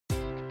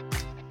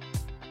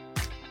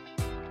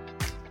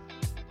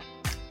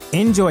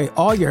Enjoy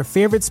all your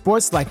favorite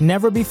sports like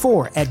never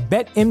before at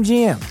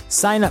BetMGM.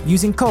 Sign up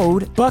using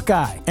code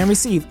Buckeye and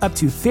receive up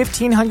to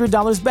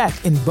 $1,500 back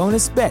in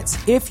bonus bets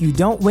if you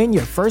don't win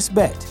your first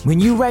bet. When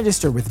you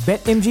register with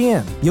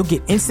BetMGM, you'll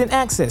get instant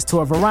access to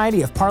a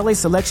variety of parlay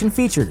selection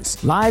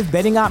features, live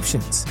betting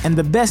options, and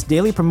the best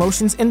daily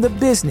promotions in the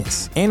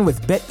business. And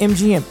with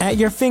BetMGM at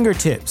your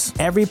fingertips,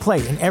 every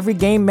play and every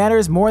game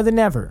matters more than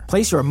ever.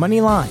 Place your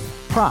money line,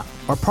 prop,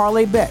 or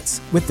parlay bets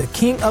with the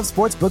king of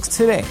sportsbooks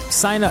today.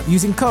 Sign up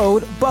using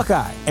code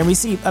Buckeye and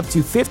receive up to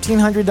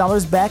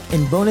 $1,500 back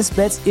in bonus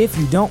bets if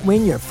you don't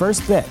win your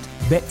first bet.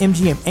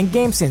 BetMGM and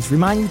GameSense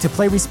remind you to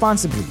play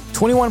responsibly.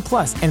 21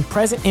 plus and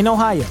present in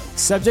Ohio,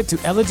 subject to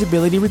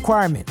eligibility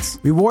requirements.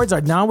 Rewards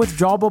are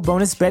non-withdrawable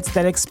bonus bets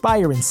that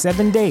expire in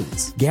 7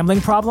 days. Gambling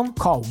problem?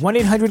 Call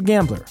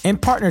 1-800-GAMBLER. In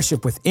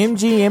partnership with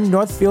MGM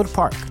Northfield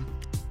Park.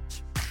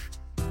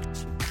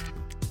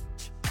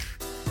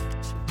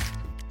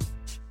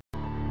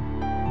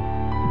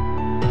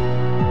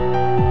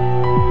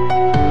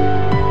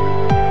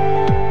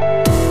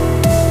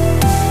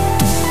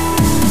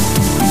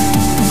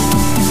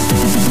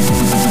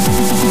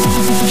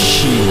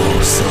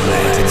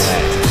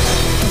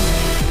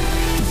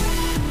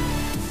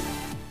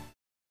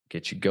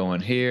 Get you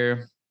going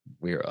here.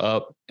 We're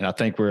up, and I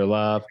think we're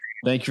live.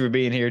 Thank you for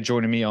being here,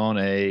 joining me on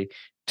a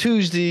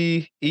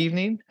Tuesday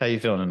evening. How you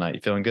feeling tonight?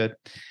 You feeling good?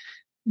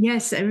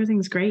 Yes,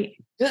 everything's great.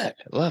 Good.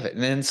 Love it.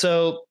 And then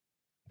so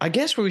I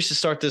guess we should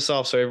start this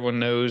off so everyone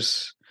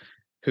knows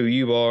who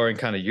you are and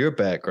kind of your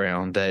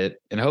background, and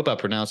I hope I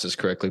pronounced this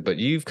correctly, but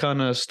you've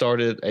kind of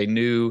started a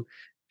new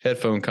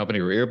headphone company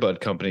or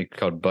earbud company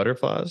called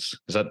Butterflies.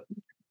 Is that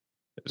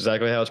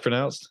exactly how it's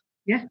pronounced?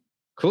 Yeah.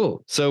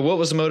 Cool. So what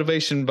was the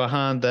motivation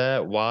behind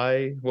that?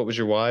 Why? What was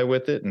your why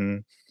with it?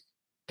 And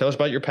tell us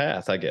about your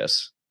path, I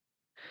guess.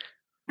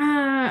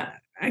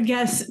 I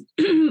guess,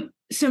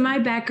 so my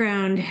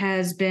background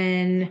has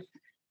been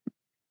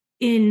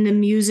in the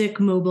music,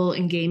 mobile,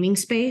 and gaming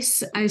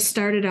space. I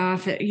started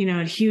off at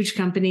huge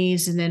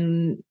companies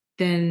and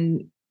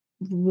then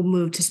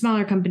moved to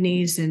smaller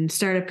companies and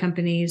startup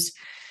companies.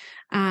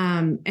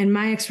 And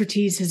my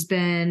expertise has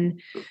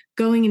been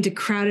going into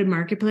crowded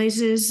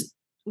marketplaces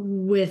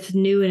with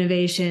new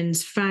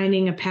innovations,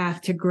 finding a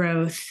path to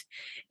growth,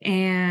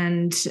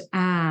 and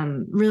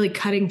really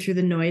cutting through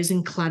the noise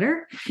and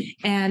clutter,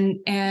 and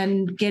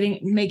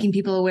making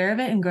people aware of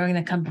it and growing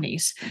the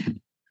companies.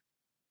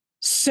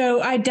 So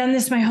I've done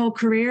this my whole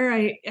career.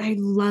 I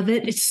love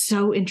it. It's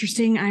so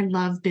interesting. I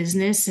love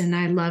business and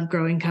I love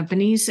growing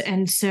companies.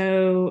 And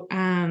so,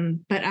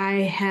 but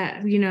I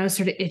have,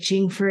 sort of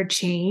itching for a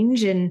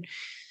change, and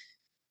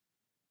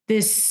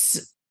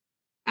this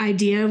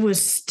idea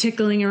was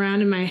tickling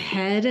around in my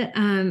head.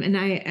 And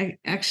I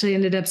actually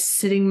ended up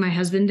sitting my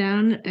husband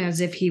down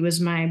as if he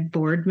was my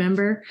board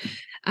member.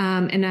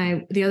 And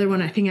the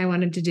other thing I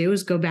wanted to do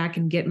was go back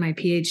and get my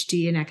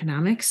PhD in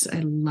economics. I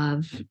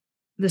love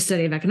the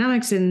study of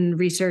economics and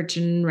research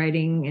and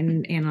writing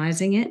and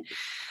analyzing it.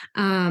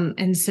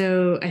 And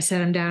so I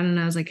sat him down and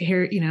I was like,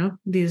 here,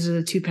 these are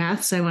the two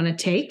paths I want to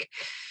take.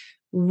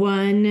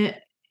 One,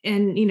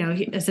 and,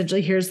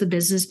 essentially here's the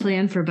business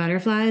plan for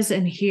Butterflies.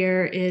 And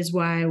here is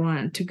why I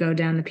want to go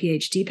down the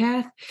PhD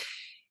path.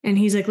 And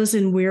he's like,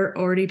 listen, we're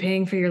already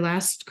paying for your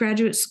last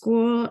graduate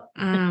school.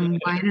 Why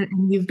not?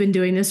 You've been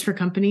doing this for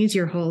companies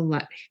your whole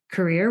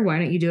career. Why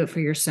don't you do it for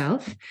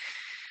yourself?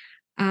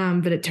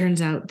 But it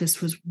turns out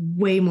this was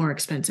way more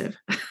expensive.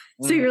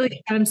 So he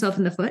really got himself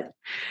in the foot.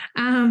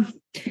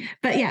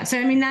 But yeah,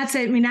 so that's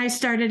it. I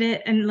started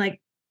it, and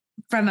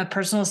from a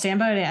personal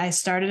standpoint, I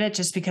started it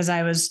just because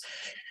I was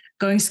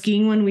going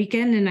skiing one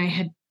weekend and I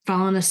had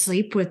fallen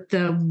asleep with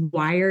the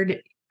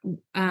wired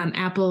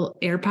Apple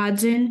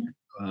AirPods in.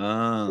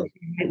 Wow.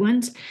 Right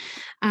ones,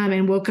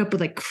 and woke up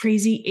with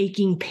crazy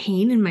aching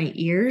pain in my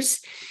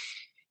ears.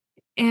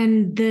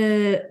 And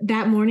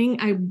that morning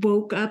I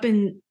woke up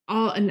and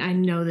I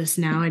know this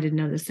now, I didn't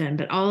know this then,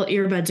 but all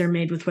earbuds are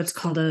made with what's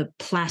called a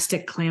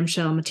plastic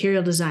clamshell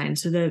material design.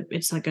 So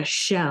it's like a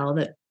shell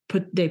that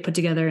they put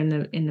together in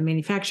the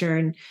manufacturer.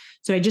 And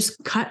so I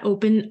just cut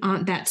open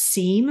on that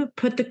seam,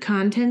 put the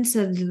contents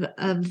of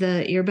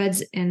the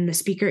earbuds and the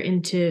speaker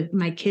into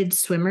my kids'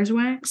 swimmer's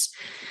wax,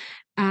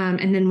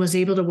 and then was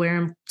able to wear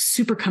them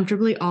super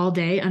comfortably all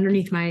day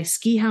underneath my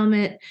ski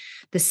helmet.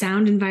 The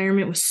sound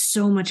environment was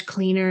so much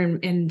cleaner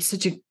and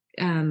such a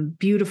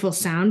beautiful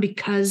sound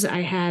because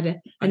I had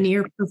a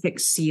near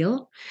perfect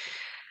seal.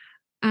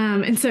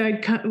 And so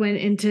I went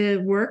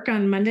into work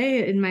on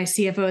Monday, and my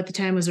CFO at the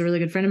time was a really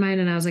good friend of mine.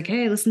 And I was like,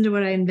 hey, listen to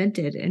what I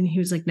invented. And he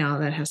was like, no,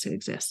 that has to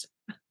exist.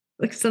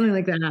 Something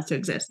like that has to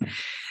exist.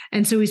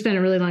 And so we spent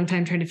a really long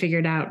time trying to figure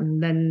it out.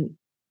 And then,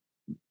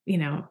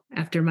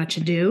 after much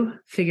ado,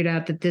 figured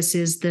out that this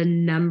is the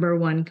number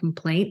one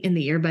complaint in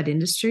the earbud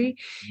industry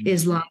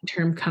is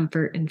long-term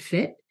comfort and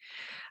fit.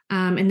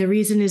 And the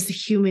reason is the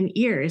human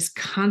ear is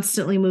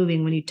constantly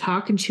moving when you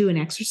talk and chew and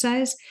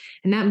exercise.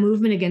 And that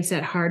movement against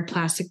that hard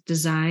plastic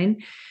design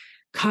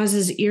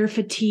causes ear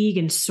fatigue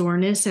and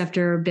soreness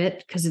after a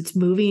bit because it's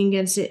moving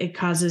against it. It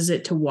causes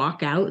it to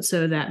walk out.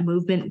 So that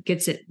movement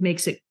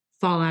makes it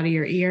fall out of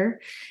your ear.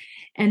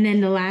 And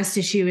then the last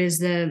issue is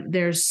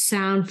there's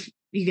sound.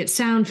 You get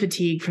sound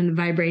fatigue from the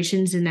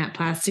vibrations in that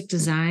plastic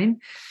design.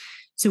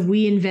 So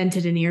we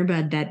invented an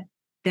earbud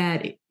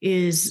that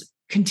is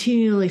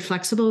continually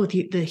flexible with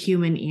the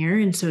human ear.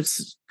 And so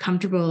it's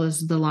comfortable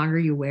as the longer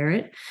you wear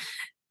it.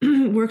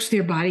 It works with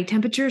your body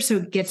temperature. So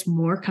it gets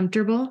more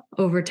comfortable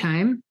over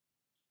time.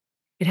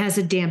 It has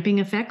a damping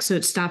effect. So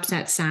it stops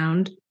that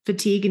sound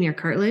fatigue in your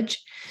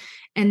cartilage.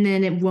 And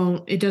then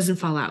it doesn't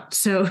fall out.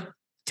 So it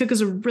took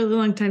us a really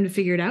long time to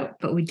figure it out,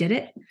 but we did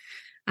it.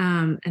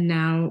 And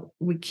now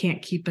we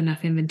can't keep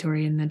enough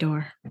inventory in the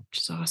door, which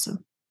is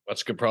awesome.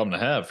 That's a good problem to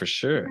have for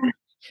sure.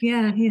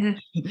 Yeah.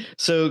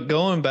 So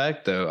going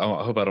back though,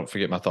 I hope I don't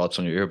forget my thoughts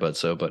on your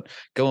earbuds. But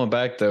going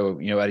back though,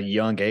 at a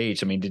young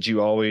age, I mean, did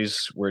you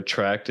always were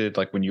attracted,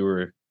 like when you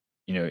were,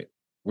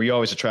 were you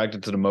always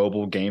attracted to the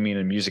mobile gaming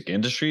and music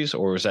industries,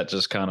 or was that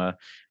just kind of,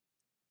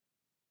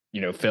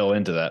 fell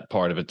into that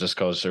part of it just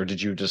because, or did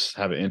you just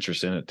have an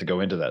interest in it to go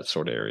into that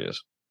sort of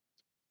areas?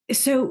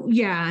 So,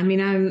 yeah, I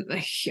mean, I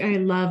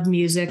love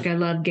music. I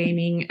love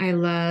gaming. I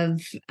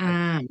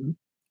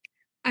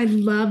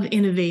love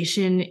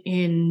innovation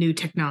in new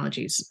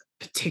technologies,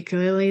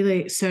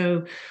 particularly.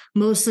 So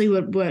mostly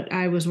what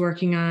I was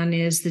working on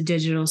is the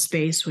digital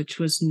space, which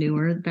was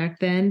newer back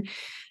then,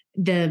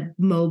 the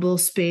mobile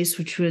space,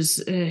 which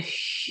was a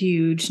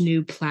huge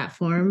new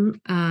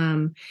platform.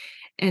 And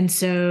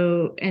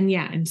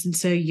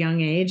since a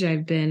young age,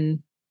 I've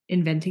been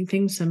inventing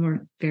things. Some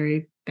were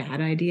very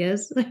bad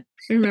ideas. I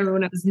remember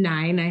when I was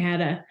 9,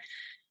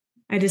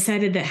 I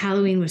decided that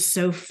Halloween was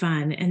so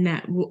fun and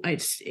that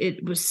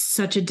it was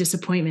such a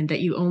disappointment that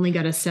you only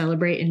got to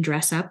celebrate and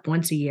dress up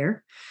once a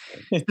year.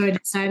 So I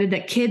decided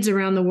that kids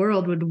around the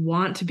world would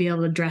want to be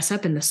able to dress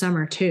up in the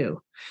summer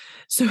too.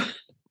 So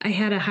I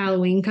had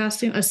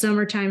a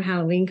summertime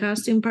Halloween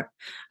costume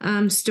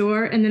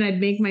store. And then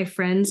I'd make my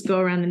friends go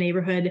around the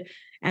neighborhood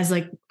as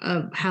like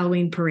a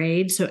Halloween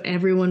parade. So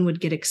everyone would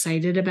get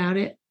excited about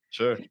it.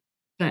 Sure.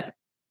 But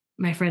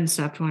my friends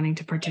stopped wanting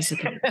to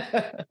participate.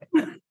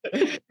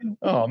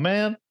 Oh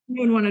man.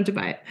 No one wanted to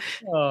buy it.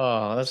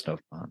 Oh, that's no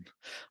fun.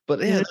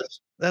 But yeah,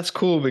 that's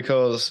cool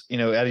because,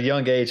 at a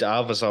young age, I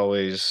was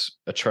always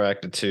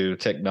attracted to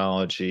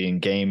technology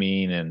and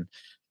gaming and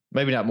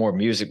maybe not more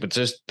music, but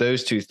just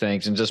those two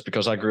things. And just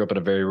because I grew up in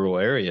a very rural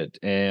area,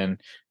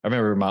 and I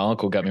remember my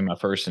uncle got me my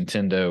first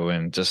Nintendo,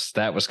 and just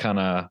that was kind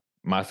of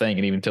my thing.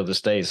 And even till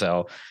this day,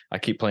 so I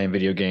keep playing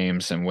video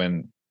games. And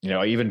when,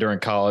 even during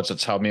college,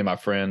 that's how me and my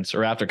friends,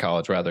 or after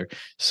college rather,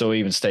 so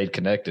even stayed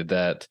connected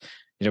that,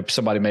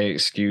 somebody made an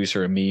excuse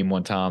or a meme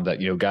one time that,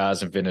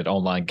 guys invented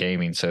online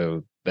gaming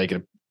so they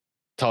could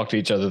talk to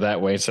each other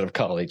that way instead of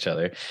call each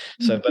other.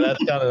 So, but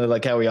that's kind of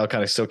like how we all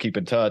kind of still keep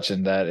in touch,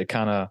 and that it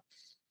kind of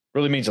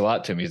really means a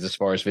lot to me as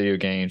far as video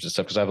games and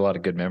stuff, because I have a lot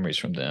of good memories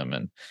from them.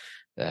 And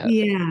that.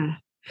 Yeah.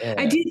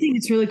 I do think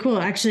it's really cool.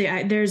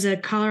 Actually, there's a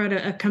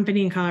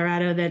company in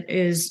Colorado that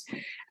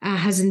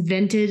has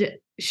invented.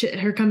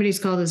 Her company's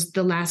called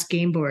The Last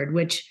Game Board,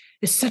 which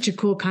is such a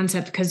cool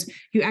concept because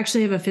you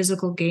actually have a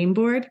physical game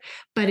board,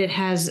 but it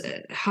has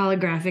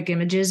holographic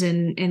images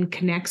and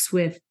connects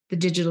with the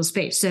digital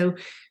space. So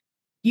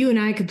you and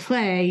I could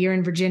play. You're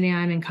in Virginia,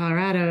 I'm in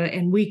Colorado,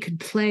 and we could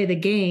play the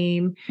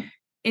game,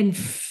 and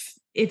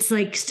it's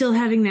like still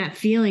having that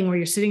feeling where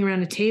you're sitting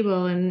around a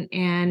table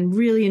and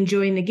really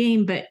enjoying the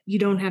game, but you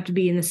don't have to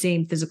be in the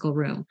same physical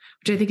room,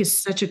 which I think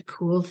is such a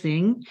cool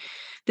thing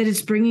that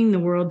it's bringing the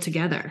world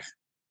together.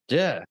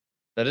 Yeah,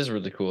 that is a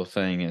really cool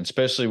thing. And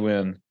especially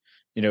when,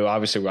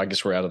 obviously I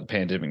guess we're out of the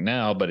pandemic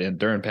now, but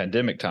during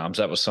pandemic times,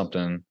 that was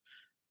something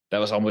that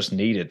was almost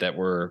needed, that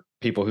were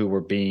people who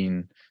were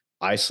being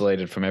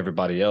isolated from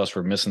everybody else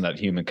were missing that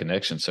human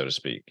connection, so to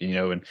speak,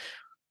 and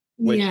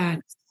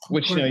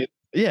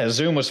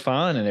Zoom was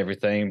fine and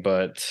everything,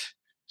 but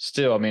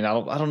still, I mean,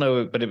 I don't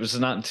know, but it was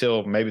not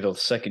until maybe the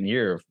second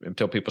year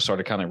until people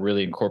started kind of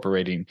really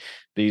incorporating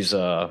these,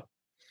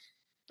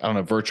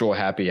 virtual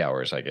happy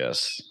hours, I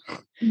guess.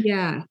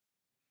 Yeah.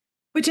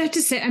 Which I have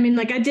to say, I mean,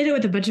 like I did it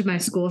with a bunch of my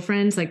school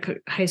friends, like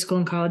high school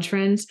and college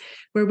friends,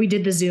 where we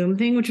did the Zoom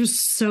thing, which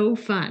was so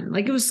fun.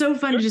 Like it was so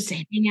fun to just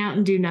hang out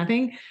and do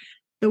nothing.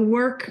 The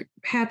work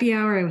happy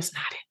hour, I was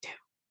not into.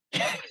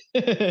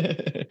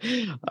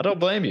 I don't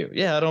blame you.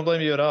 Yeah, I don't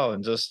blame you at all.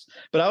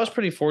 But I was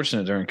pretty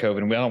fortunate during COVID,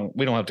 and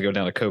we don't have to go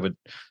down a COVID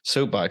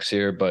soapbox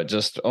here, but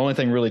just the only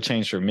thing really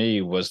changed for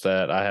me was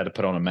that I had to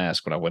put on a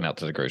mask when I went out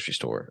to the grocery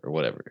store or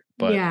whatever.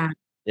 But yeah.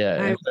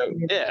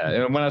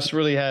 And when I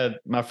really had,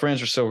 my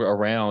friends were still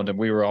around, and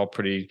we were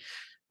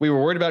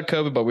worried about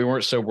COVID, but we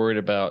weren't so worried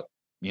about,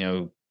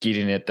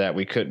 getting it that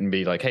we couldn't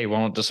be like, hey, why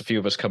don't just a few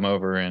of us come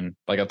over and,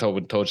 like I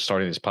told you,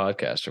 starting this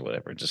podcast or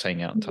whatever, just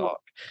hang out and talk.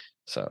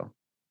 So.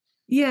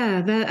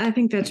 Yeah, I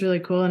think that's really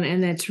cool.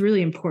 And that's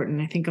really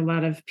important. I think a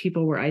lot of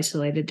people were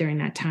isolated during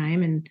that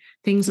time, and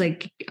things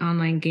like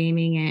online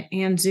gaming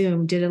and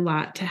Zoom did a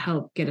lot to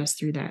help get us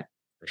through that.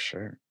 For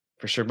sure.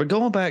 For sure. But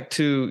going back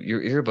to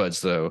your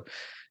earbuds, though,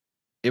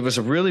 it was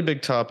a really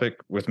big topic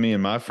with me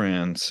and my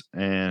friends.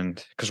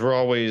 And because we're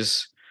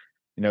always,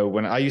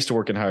 when I used to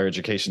work in higher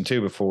education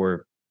too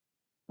before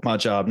my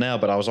job now,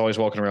 but I was always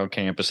walking around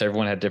campus.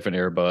 Everyone had different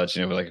earbuds,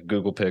 like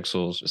Google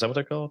Pixels. Is that what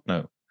they're called?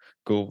 No.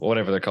 Google,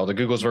 whatever they're called, the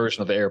Google's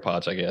version of the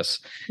AirPods, I guess.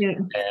 Yeah.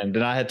 And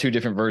then I had 2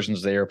 different versions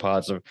of the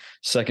AirPods, of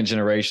second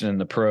generation and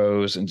the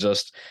pros,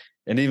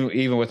 and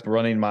even with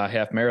running my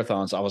half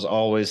marathons, I was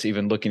always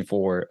even looking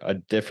for a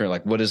different,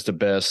 like, what is the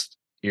best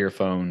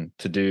earphone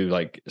to do,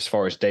 like, as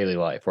far as daily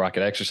life, where I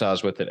could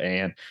exercise with it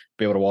and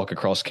be able to walk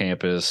across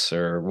campus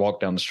or walk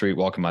down the street,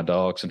 walking my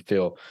dogs and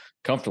feel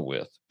comfortable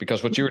with.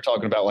 Because what you were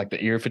talking about, like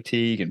the ear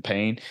fatigue and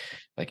pain,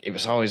 like, it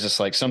was always just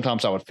like,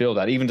 sometimes I would feel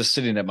that even just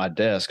sitting at my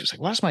desk, it's like,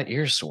 why is my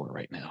ear sore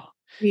right now?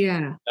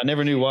 Yeah. I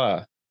never knew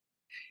why.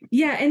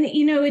 Yeah. And,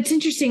 it's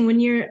interesting when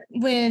you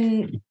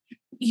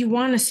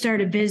want to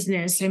start a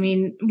business. I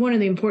mean, one of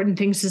the important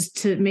things is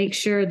to make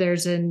sure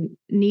there's a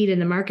need in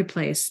the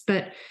marketplace.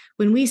 But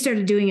when we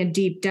started doing a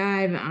deep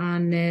dive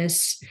on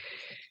this,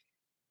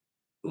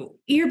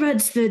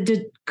 earbuds,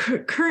 the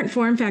current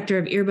form factor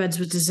of earbuds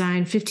was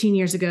designed 15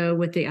 years ago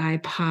with the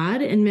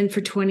iPod and meant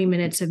for 20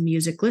 minutes of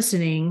music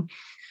listening.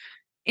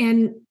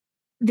 And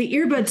the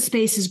earbud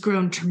space has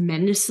grown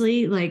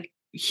tremendously, like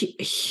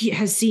he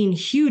has seen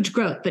huge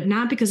growth, but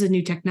not because of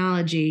new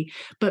technology,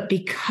 but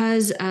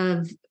because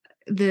of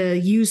the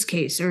use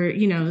case, or,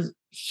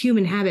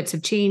 human habits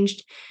have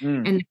changed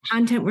and the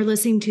content we're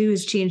listening to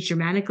has changed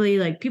dramatically.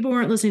 Like, people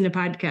weren't listening to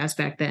podcasts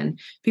back then.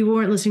 People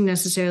weren't listening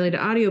necessarily to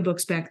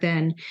audiobooks back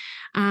then.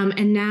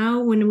 And now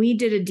when we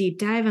did a deep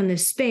dive on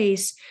this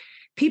space,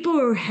 people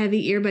who are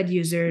heavy earbud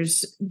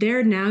users,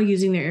 they're now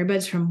using their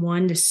earbuds from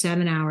 1 to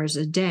 7 hours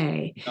a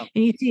day. Oh.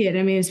 And you see it.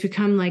 I mean, it's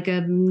become like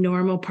a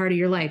normal part of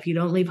your life. You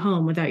don't leave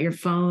home without your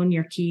phone,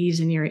 your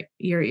keys, and your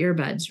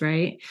earbuds,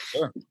 right?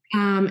 Sure.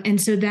 And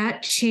so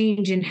that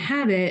change in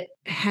habit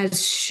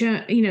has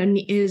shown,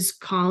 is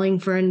calling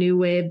for a new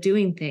way of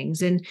doing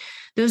things. And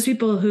those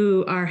people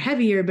who are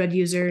heavy earbud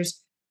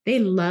users, they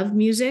love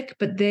music,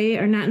 but they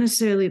are not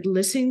necessarily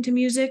listening to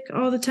music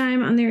all the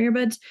time on their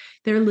earbuds.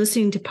 They're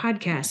listening to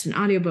podcasts and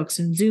audiobooks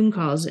and Zoom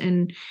calls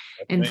and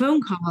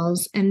phone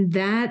calls. And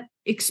that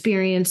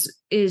experience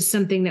is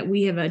something that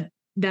we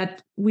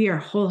are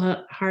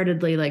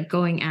wholeheartedly like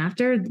going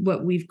after,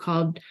 what we've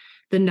called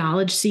the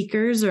knowledge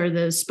seekers, or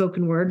the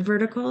spoken word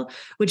vertical,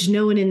 which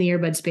no one in the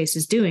earbud space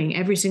is doing.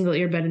 Every single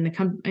earbud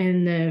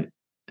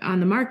on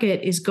the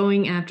market is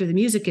going after the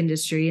music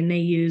industry, and they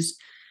use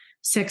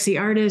sexy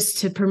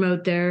artists to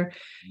promote their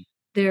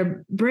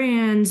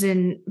brands,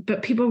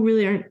 but people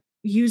really aren't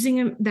using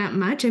them that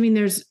much. I mean,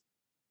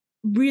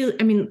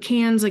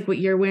 cans like what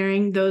you're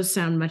wearing, those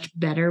sound much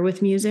better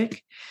with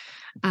music.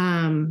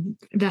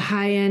 There's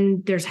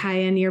high-end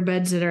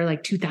earbuds that are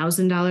like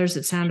 $2,000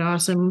 that sound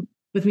awesome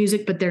with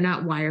music, but they're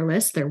not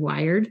wireless, they're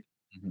wired.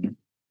 Mm-hmm.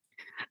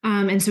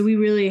 And so we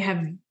really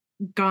have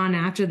gone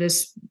after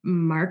this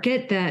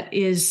market that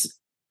is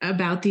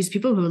about these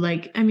people who,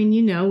 like, I mean,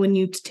 when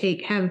you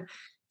have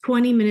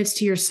 20 minutes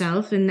to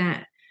yourself and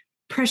that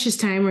precious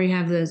time where you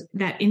have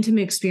that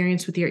intimate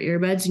experience with your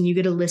earbuds and you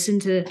get to listen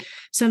to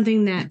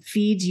something that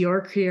feeds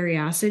your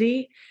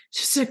curiosity,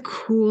 it's just a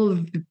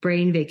cool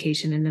brain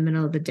vacation in the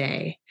middle of the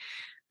day.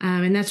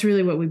 And that's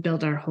really what we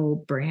built our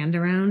whole brand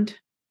around.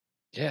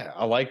 Yeah,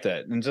 I like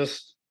that. And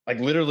just like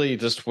literally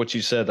just what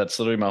you said, that's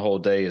literally my whole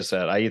day, is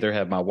that I either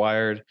have my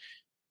wired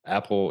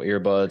Apple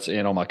earbuds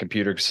in on my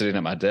computer sitting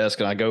at my desk,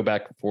 and I go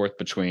back and forth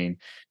between,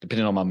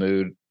 depending on my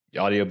mood,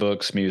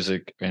 audiobooks,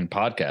 music, and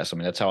podcasts. I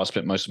mean, that's how I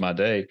spent most of my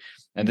day.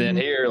 And then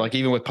here, like,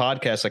 even with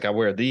podcasts, like, I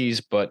wear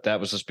these, but that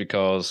was just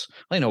because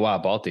I didn't know why I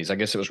bought these. I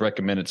guess it was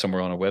recommended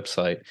somewhere on a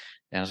website,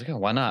 and I was like, oh,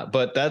 why not?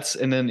 But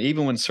and then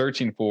even when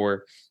searching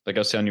for, like I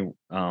was telling you,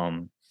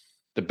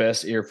 the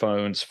best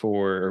earphones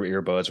or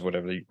earbuds,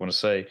 whatever you want to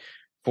say,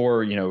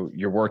 for,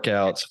 your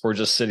workouts, for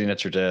just sitting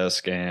at your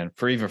desk, and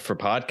even for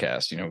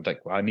podcasts, like,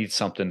 I need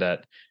something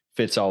that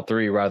fits all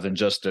three rather than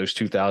just those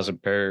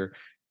 2,000 pair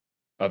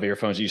of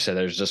earphones you said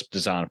that is just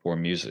designed for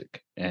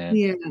music. And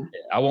yeah,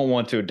 I won't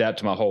want to adapt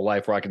to my whole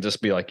life where I can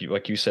just be like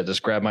you said,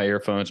 just grab my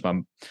earphones,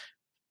 my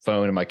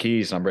phone, and my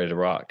keys, and I'm ready to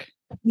rock.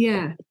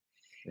 Yeah.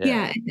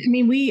 I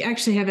mean, we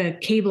actually have a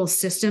cable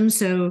system.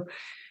 So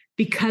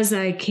because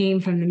I came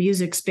from the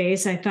music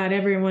space, I thought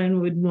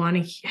everyone would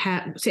want to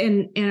have,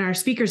 and our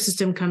speaker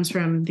system comes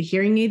from the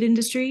hearing aid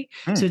industry.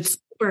 So it's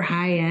super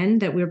high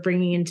end that we're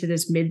bringing into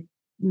this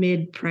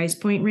mid price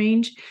point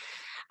range.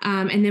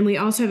 And then we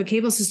also have a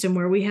cable system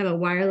where we have a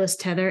wireless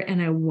tether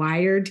and a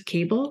wired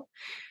cable.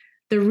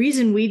 The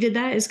reason we did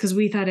that is because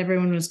we thought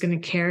everyone was going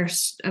to care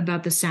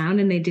about the sound,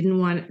 and they didn't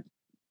want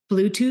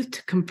Bluetooth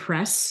to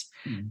compress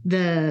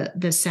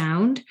the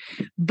sound.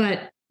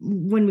 But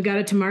when we got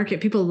it to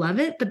market, people love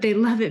it, but they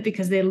love it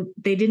because they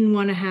didn't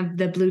want to have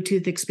the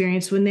Bluetooth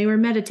experience when they were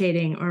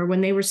meditating or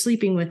when they were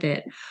sleeping with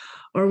it,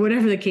 or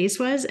whatever the case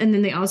was. And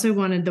then they also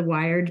wanted the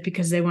wired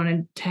because they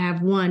wanted to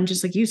have one,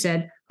 just like you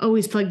said,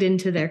 always plugged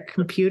into their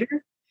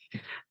computer.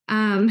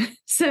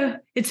 So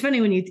it's funny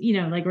when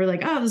like, we're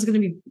like, oh, this is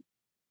going to be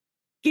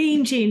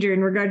game changer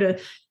in regard to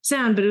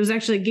sound, but it was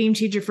actually a game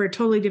changer for a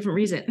totally different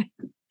reason.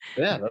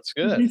 Yeah, that's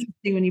good. It's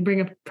interesting when you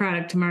bring a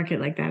product to market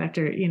like that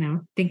after,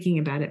 thinking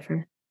about it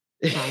for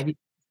 5 years.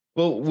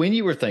 Well, when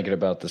you were thinking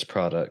about this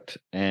product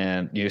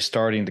and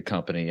starting the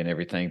company and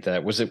everything,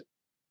 that was it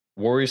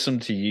worrisome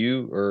to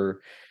you,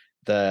 or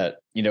that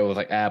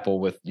like Apple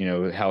with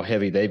how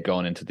heavy they've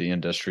gone into the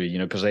industry,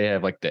 because they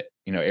have like the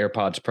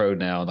AirPods Pro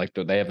now, like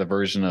they have the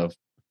version of,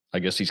 I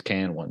guess, these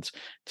canned ones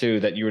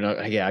too, that you were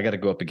not, yeah, I got to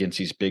go up against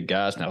these big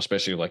guys now,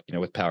 especially like,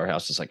 with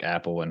powerhouses like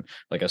Apple and,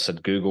 like I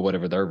said, Google,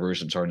 whatever their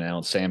versions are now,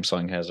 and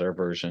Samsung has their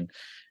version.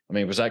 I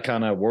mean, was that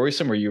kind of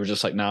worrisome, or you were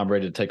just like, nah, I'm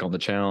ready to take on the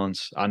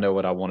challenge. I know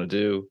what I want to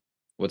do.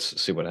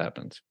 Let's see what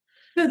happens.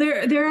 So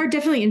there are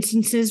definitely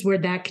instances where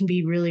that can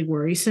be really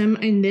worrisome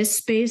in this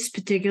space,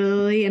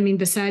 particularly. I mean,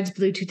 besides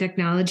Bluetooth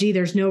technology,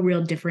 there's no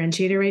real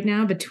differentiator right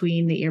now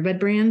between the earbud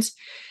brands.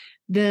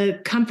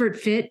 The Comfort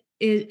Fit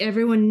is,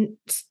 everyone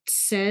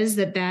says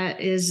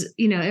that is,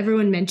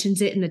 everyone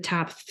mentions it in the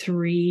top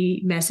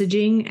 3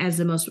 messaging as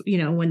the most,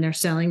 when they're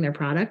selling their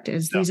product,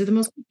 as these are the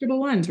most comfortable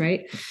ones,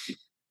 right?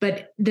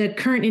 But the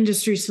current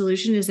industry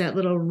solution is that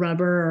little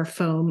rubber or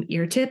foam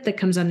ear tip that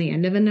comes on the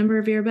end of a number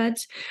of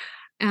earbuds.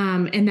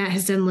 And that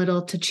has done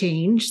little to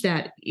change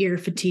that ear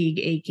fatigue,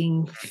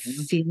 aching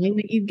feeling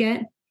that you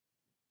get.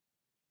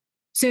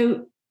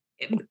 So,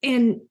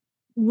 and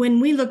when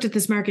we looked at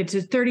this market,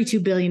 it's a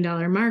 $32 billion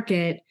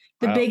market.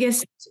 The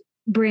biggest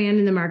brand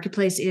in the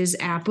marketplace is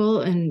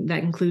Apple, and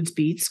that includes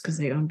Beats because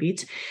they own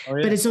Beats. Oh,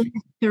 yeah. But it's only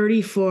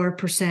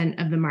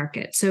 34% of the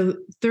market. So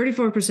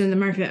 34% of the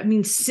market, I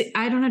mean,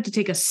 I don't have to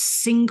take a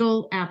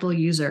single Apple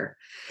user,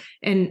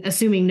 and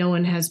assuming no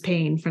one has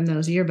pain from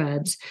those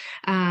earbuds,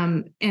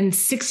 and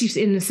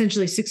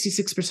essentially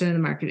 66% of the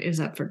market is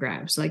up for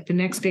grabs. Like the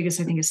next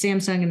biggest, I think, is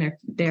Samsung, and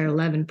they're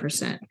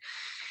 11%.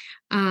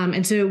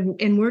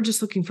 And we're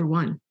just looking for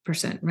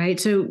 1%, right?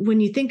 So when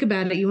you think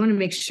about it, you want to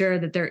make sure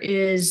that there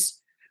is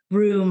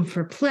room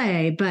for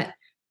play, but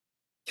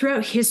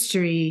throughout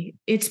history,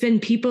 it's been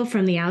people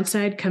from the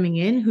outside coming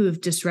in who have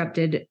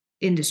disrupted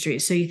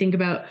industries. So you think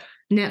about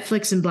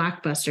Netflix and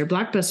Blockbuster.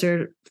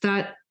 Blockbuster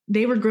thought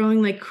they were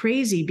growing like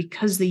crazy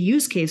because the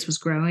use case was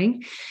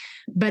growing,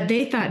 but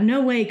they thought,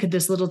 no way could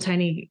this little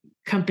tiny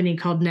company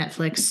called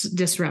Netflix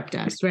disrupt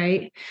us,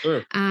 right?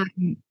 Sure.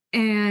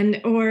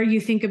 Or you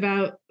think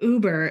about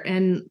Uber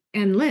and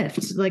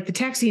Lyft, like the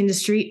taxi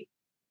industry,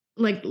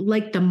 like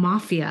the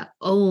mafia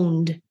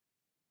owned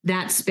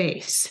that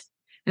space.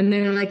 And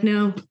they're like,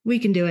 no, we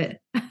can do it.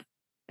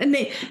 And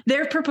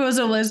their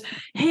proposal was,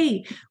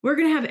 hey, we're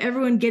going to have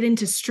everyone get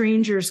into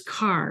strangers'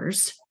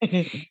 cars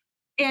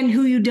and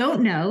who you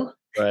don't know.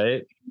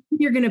 Right.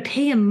 You're going to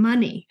pay them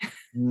money.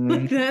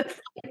 Like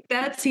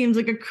that seems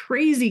like a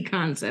crazy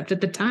concept at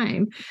the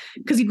time,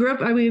 because we grew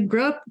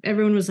up,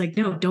 everyone was like,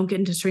 no, don't get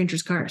into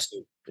strangers' cars.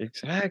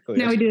 Exactly.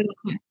 Now we do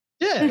it.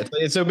 Yeah,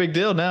 it's no big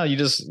deal now. You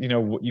just,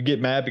 you get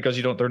mad because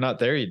they're not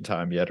there in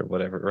time yet or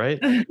whatever, right?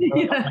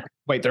 Yeah.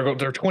 Wait, they're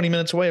 20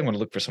 minutes away. I'm going to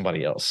look for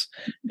somebody else.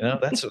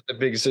 That's the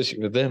biggest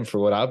issue with them for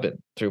what I've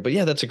been through. But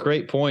yeah, that's a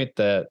great point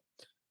that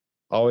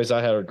always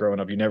I had growing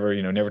up. You never,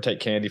 never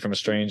take candy from a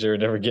stranger,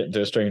 never get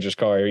into a stranger's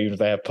car, even if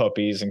they have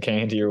puppies and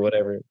candy or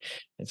whatever.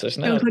 It's just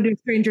don't go to a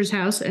stranger's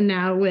house. And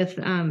now with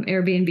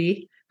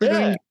Airbnb,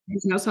 yeah,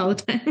 house all the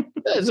time.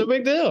 Yeah, it's a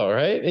big deal,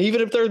 right?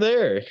 Even if they're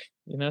there, it's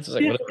just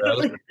like, whatever,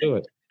 I'll just do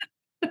it.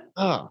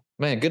 Oh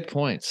man, good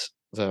points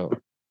though.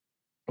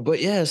 But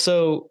yeah,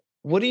 so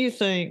what do you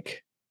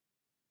think,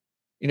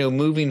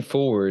 moving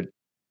forward,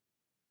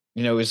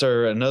 is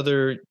there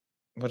another,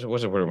 what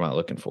am I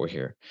looking for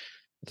here?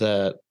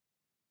 That,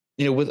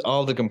 with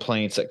all the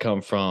complaints that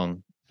come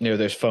from,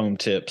 there's foam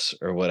tips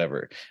or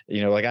whatever,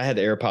 like I had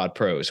the AirPod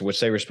Pros, which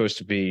they were supposed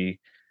to be,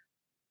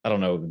 I don't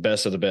know, the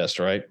best of the best,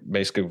 right?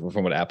 Basically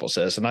from what Apple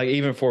says. And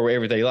even for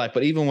everyday life,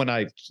 but even when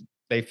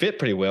they fit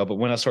pretty well, but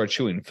when I started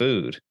chewing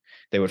food,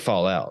 they would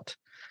fall out.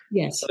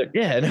 Yes. But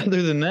yeah. And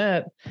other than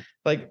that,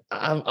 like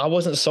I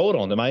wasn't sold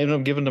on them. I ended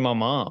up giving to my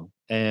mom.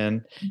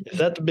 And is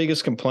that the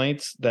biggest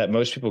complaints that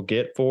most people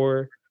get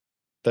for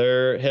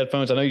their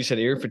headphones? I know you said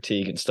ear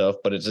fatigue and stuff,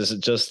 but is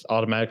it just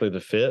automatically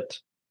the fit?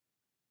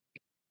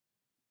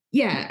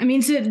 Yeah. I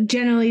mean, so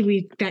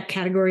generally that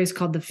category is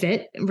called the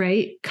fit,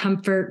 right?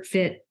 Comfort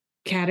fit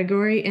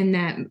category. And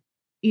that,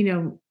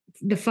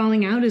 the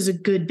falling out is a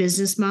good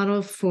business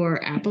model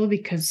for Apple,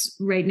 because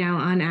right now,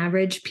 on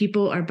average,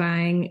 people are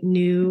buying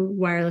new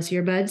wireless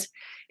earbuds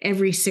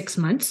every 6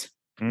 months.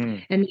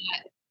 And that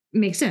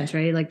makes sense,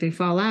 right? Like they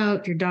fall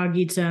out, your dog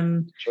eats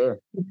them, sure.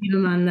 You leave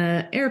them on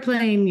the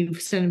airplane, you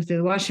send them through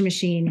the washing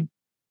machine.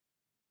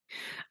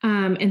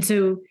 And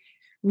so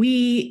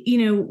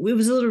it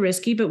was a little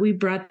risky, but we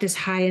brought this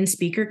high-end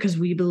speaker because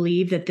we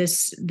believe that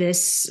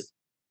this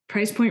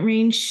price point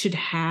range should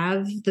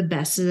have the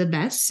best of the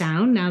best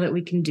sound now that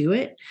we can do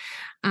it.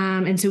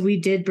 And so we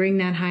did bring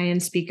that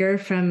high-end speaker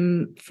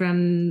from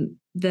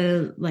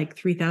the like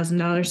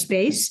 $3,000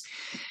 space.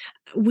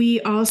 We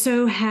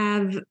also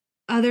have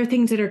other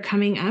things that are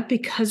coming up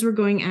because we're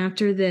going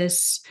after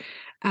this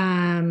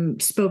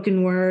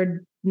spoken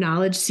word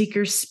knowledge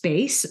seeker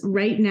space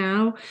right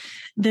now.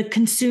 The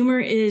consumer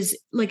is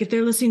like, if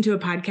they're listening to a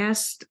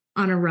podcast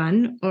on a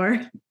run,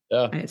 or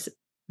I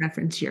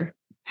reference your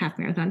half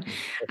marathon,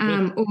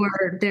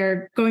 or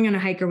they're going on a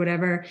hike or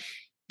whatever,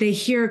 they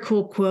hear a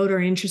cool quote or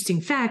interesting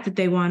fact that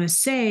they want to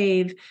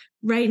save.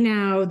 Right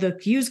now, the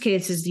use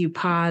case is you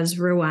pause,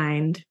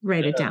 rewind,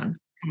 write it down.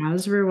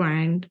 Pause,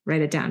 rewind,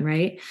 write it down,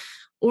 right?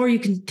 Or you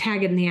can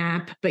tag it in the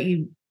app, but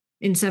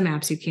in some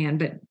apps you can,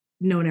 but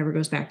no one ever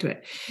goes back to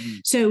it.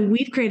 So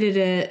we've created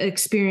an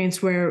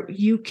experience where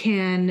you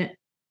can,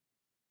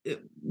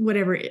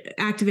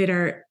 activate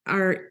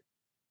our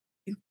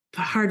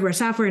hardware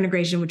software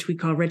integration, which we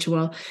call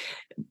Ritual,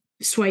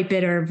 swipe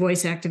it or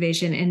voice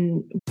activation,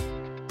 and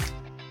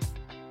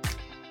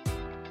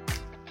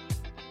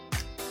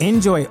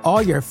enjoy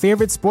all your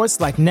favorite sports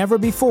like never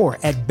before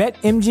at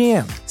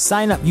BetMGM.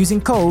 Sign up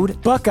using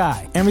code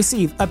Buckeye and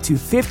receive up to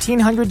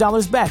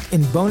 $1,500 back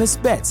in bonus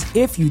bets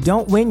if you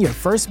don't win your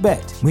first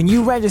bet. When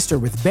you register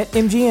with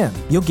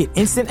BetMGM, you'll get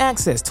instant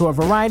access to a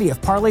variety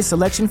of parlay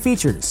selection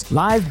features,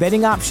 live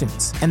betting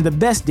options, and the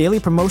best daily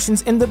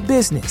promotions in the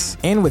business.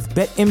 And with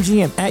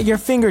BetMGM at your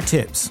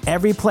fingertips,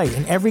 every play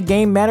and every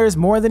game matters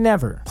more than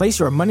ever. Place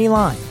your money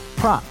line,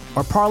 prop,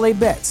 or parlay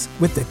bets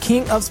with the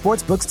king of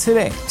sportsbooks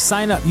today.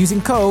 Sign up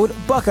using code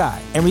Buckeye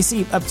and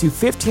receive up to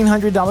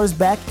 $1,500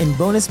 back in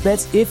bonus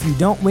bets if you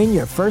don't win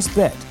your first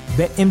bet.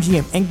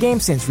 BetMGM and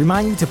GameSense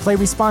remind you to play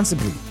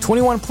responsibly.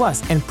 21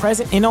 plus and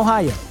present in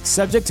Ohio,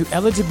 subject to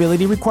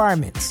eligibility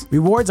requirements.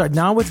 Rewards are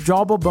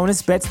non-withdrawable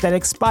bonus bets that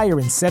expire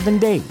in 7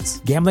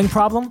 days. Gambling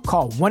problem?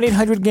 Call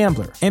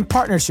 1-800-GAMBLER. In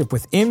partnership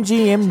with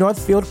MGM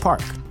Northfield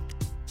Park.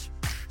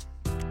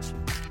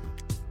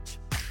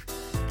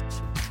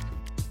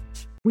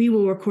 We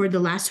will record the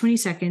last 20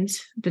 seconds,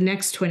 the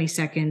next 20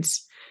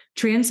 seconds,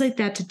 translate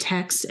that to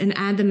text, and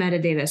add the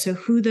metadata. So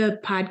who the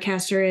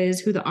podcaster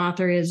is, who the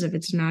author is, if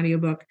it's an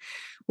audiobook,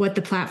 what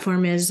the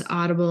platform is,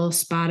 Audible,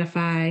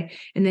 Spotify,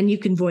 and then you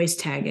can voice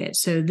tag it.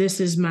 So this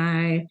is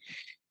my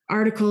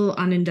article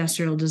on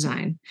industrial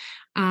design.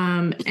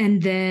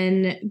 And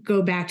then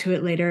go back to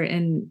it later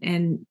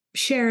and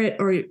share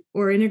it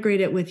or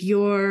integrate it with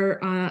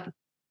your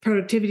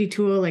productivity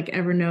tool like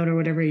Evernote or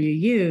whatever you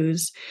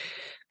use.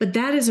 But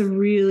that is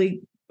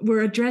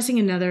we're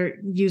addressing the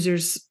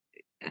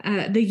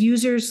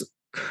user's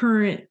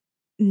current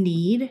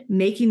need,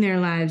 making their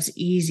lives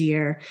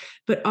easier,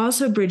 but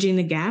also bridging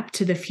the gap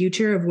to the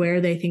future of where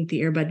they think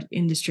the earbud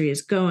industry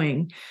is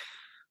going,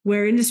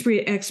 where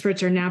industry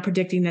experts are now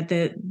predicting that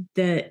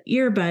the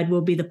earbud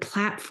will be the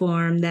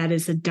platform that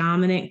is the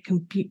dominant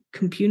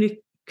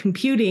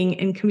computing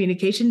and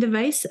communication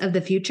device of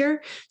the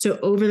future. So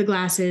over the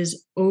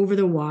glasses, over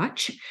the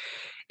watch.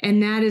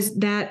 And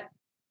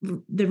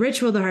the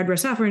Ritual, the hardware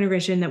software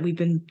integration that we've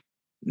been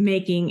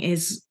making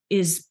is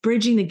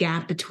bridging the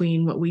gap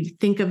between what we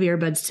think of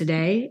earbuds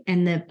today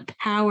and the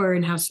power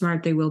and how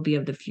smart they will be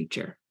of the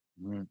future.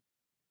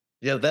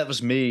 Yeah, that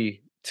was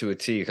me to a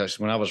T, because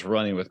when I was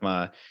running with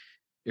my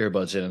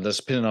earbuds in, and this,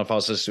 depending on if I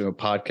was listening to a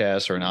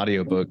podcast or an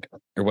audiobook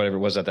or whatever it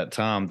was at that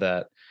time,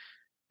 that,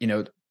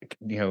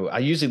 I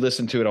usually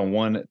listen to it on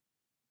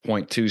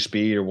 1.2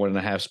 speed or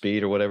 1.5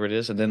 speed or whatever it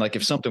is. And then like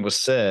if something was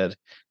said,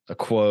 a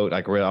quote,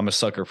 I'm a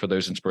sucker for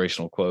those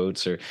inspirational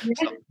quotes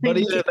but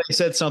even if they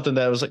said something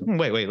that was like,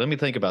 wait, let me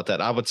think about that,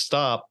 I would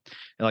stop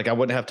and I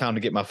wouldn't have time to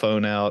get my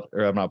phone out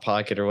or in my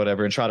pocket or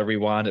whatever and try to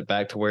rewind it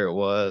back to where it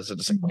was. And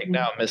it's like,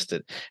 now I missed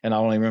it. And I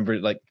only remember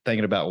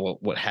thinking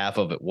about what half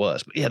of it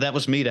was. But yeah, that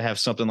was me to have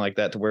something like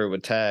that to where it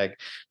would tag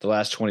the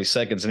last 20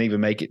 seconds and even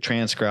make it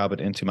transcribe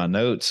it into my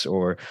notes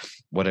or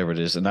whatever it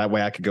is. And that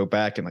way I could go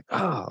back and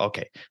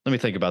okay, let me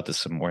think about this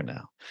some more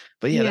now.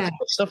 But yeah.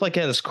 Stuff like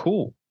that is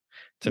cool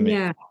to me.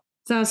 Yeah,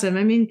 it's awesome.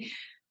 I mean,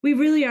 we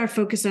really are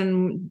focused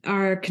on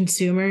our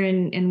consumer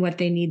and what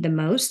they need the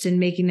most and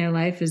making their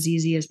life as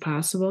easy as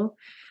possible.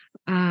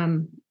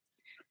 And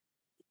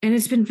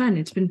it's been fun.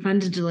 It's been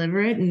fun to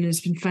deliver it, and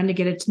it's been fun to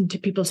get it into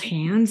people's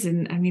hands.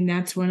 And I mean,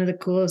 that's one of the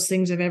coolest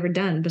things I've ever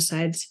done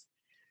besides,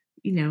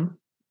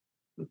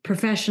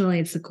 professionally,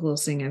 it's the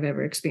coolest thing I've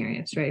ever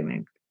experienced, right?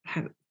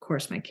 Of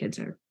course, my kids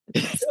are.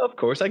 Of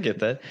course, I get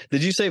that.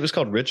 Did you say it was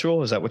called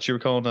Ritual? Is that what you were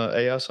calling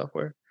AI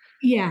software?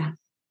 Yeah.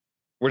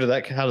 How did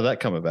that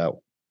come about?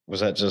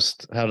 Was that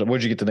just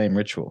where'd you get the name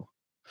Ritual?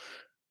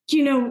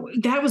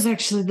 That was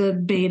actually the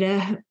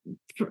beta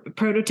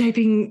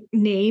prototyping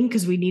name,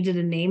 because we needed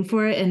a name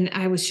for it. And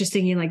I was just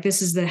thinking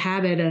this is the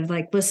habit of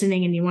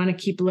listening, and you want to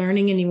keep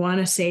learning and you want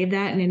to save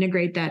that and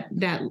integrate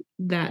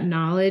that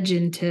knowledge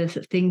into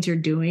things you're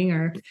doing.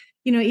 Or,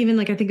 even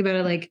I think about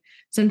it,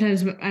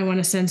 sometimes I want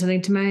to send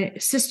something to my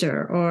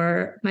sister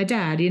or my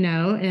dad,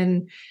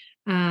 and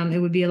it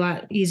would be a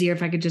lot easier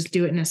if I could just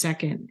do it in a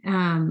second.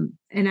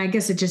 And I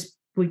guess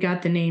we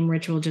got the name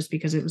Ritual just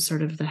because it was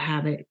sort of the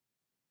habit,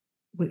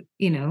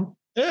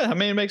 Yeah, I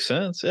mean, it makes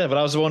sense. Yeah, but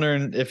I was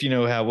wondering if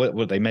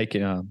what they make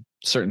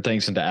certain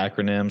things into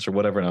acronyms or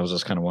whatever, and I was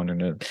just kind of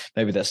wondering if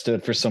maybe that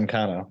stood for some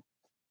kind of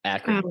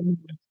acronym.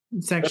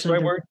 It's actually the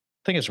right word. I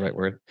think it's the right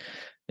word.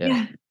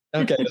 Yeah.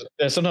 Okay.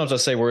 Sometimes I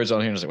say words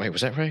on here and I was like, wait,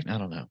 was that right? I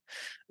don't know.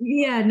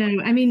 Yeah,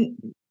 no, I mean,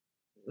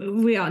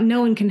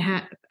 no one can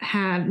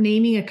have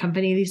naming a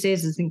company these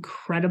days is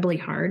incredibly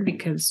hard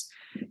because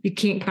you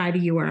can't buy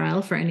the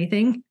URL for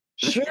anything.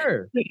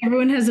 Sure.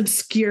 Everyone has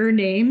obscure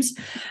names.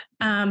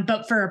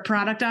 But for a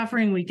product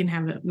offering, we can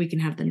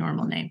have the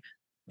normal name.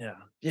 Yeah.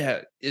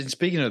 Yeah. And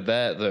speaking of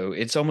that, though,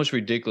 it's almost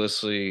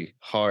ridiculously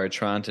hard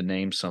trying to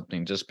name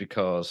something just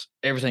because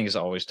everything is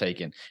always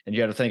taken. And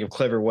you got to think of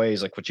clever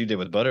ways like what you did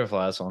with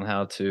butterflies on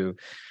how to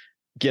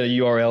get a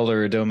URL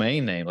or a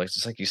domain name. Like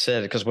just like you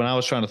said, because when I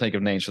was trying to think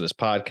of names for this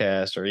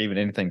podcast or even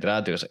anything that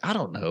I do, it's like, I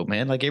don't know,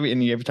 man. Like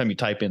every time you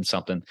type in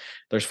something,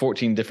 there's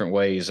 14 different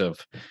ways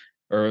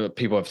or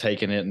people have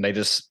taken it and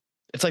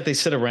it's like they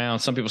sit around.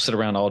 Some people sit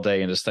around all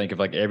day and just think of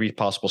like every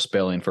possible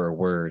spelling for a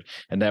word.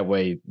 And that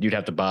way you'd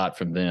have to buy it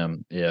from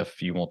them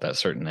if you want that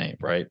certain name,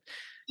 right?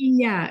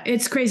 Yeah,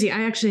 it's crazy.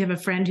 I actually have a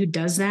friend who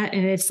does that.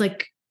 And it's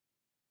like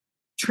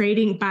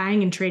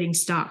buying and trading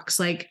stocks.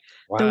 Like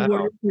the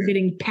words are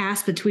getting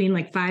passed between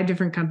like 5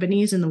 different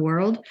companies in the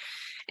world.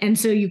 And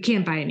so you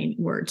can't buy any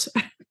words.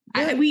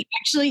 We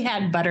actually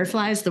had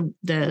butterflies,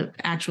 the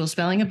actual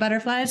spelling of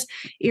butterflies,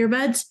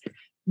 earbuds,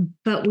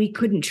 but we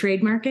couldn't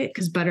trademark it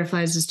because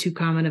butterflies is too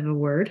common of a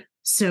word.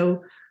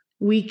 So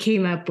we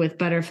came up with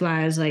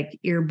butterflies like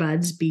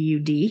earbuds,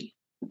 BUD,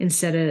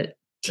 instead of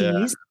T's.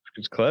 Yeah,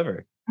 it's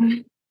clever.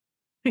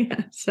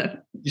 Yeah. So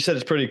you said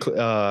it's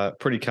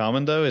pretty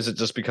common though. Is it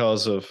just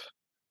because of?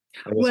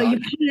 Well,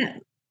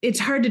 it's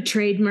hard to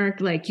trademark.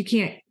 Like you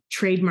can't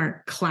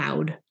trademark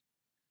cloud,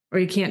 or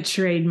you can't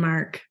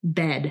trademark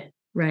bed,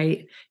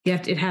 right?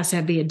 It has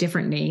to be a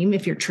different name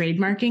if you're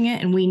trademarking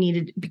it. And we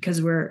needed,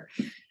 because we're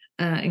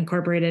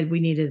incorporated, we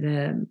needed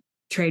to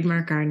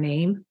trademark our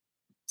name.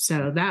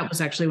 So that was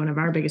actually one of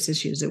our biggest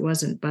issues. It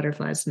wasn't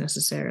butterflies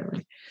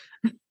necessarily.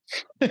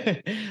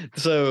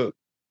 So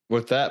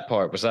with that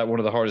part, was that one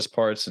of the hardest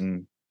parts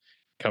in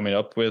coming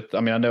up with? I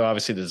mean, I know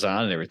obviously the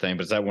design and everything,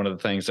 but is that one of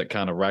the things that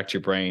kind of racked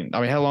your brain?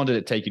 I mean, how long did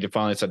it take you to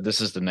finally say,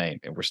 this is the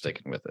name and we're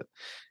sticking with it?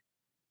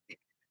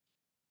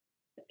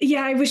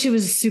 Yeah, I wish it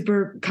was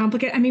super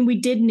complicated. I mean, we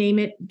did name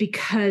it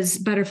because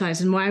butterflies,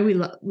 and why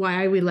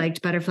we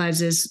liked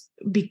butterflies is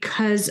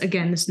because,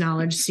 again, this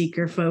knowledge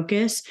seeker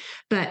focus,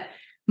 but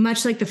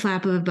much like the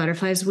flap of a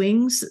butterfly's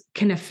wings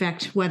can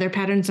affect weather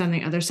patterns on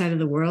the other side of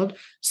the world,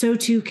 so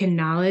too can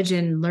knowledge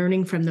and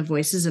learning from the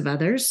voices of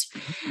others.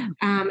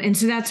 And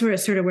so that's where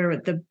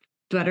the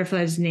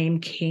butterfly's name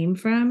came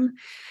from.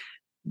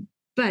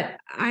 But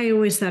I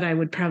always thought I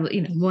would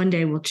probably, one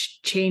day we'll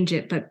change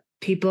it. But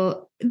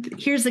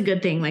here's the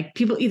good thing, like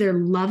people either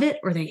love it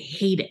or they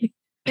hate it.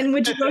 And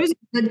which is always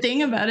a good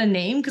thing about a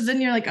name, because then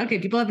you're like, okay,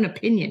 people have an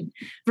opinion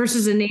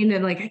versus a name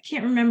that like, I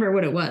can't remember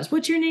what it was.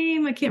 What's your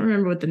name? I can't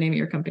remember what the name of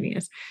your company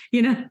is,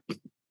 I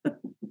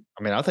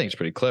mean, I think it's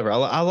pretty clever.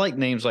 I like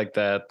names like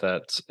that.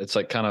 It's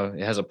like it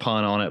has a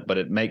pun on it, but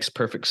it makes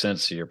perfect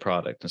sense to your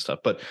product and stuff.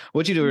 But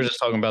what you do, we were just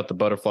talking about the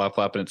butterfly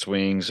flapping its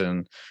wings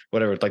and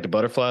whatever, like the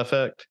butterfly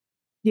effect.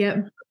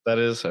 Yep. That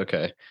is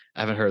okay. I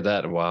haven't heard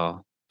that in a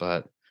while,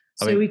 but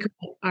we call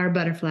it our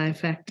butterfly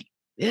effect.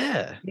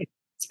 Yeah.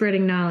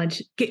 Spreading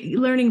knowledge,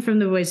 learning from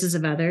the voices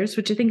of others,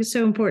 which I think is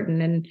so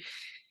important. And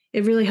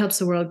it really helps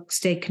the world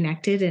stay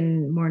connected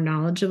and more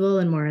knowledgeable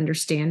and more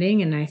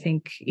understanding. And I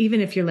think even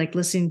if you're like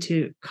listening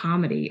to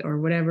comedy or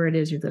whatever it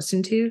is you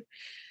listen to,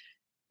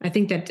 I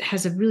think that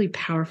has a really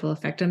powerful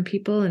effect on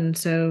people. And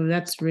so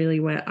that's really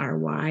what our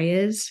why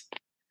is.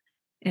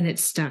 And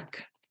it's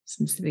stuck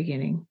since the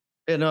beginning.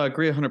 Yeah, no, I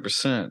agree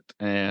 100%.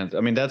 And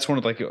I mean, that's one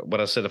of like what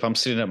I said, if I'm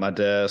sitting at my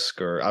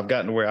desk or I've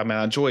gotten to where, I mean,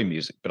 I enjoy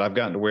music, but I've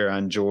gotten to where I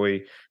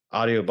enjoy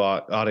audio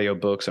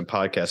books and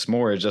podcasts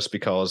more just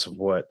because of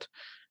what,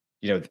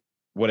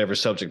 whatever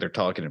subject they're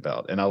talking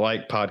about. And I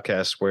like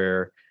podcasts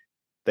where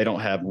they don't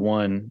have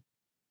one,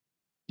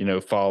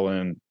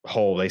 following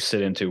hole they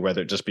sit into,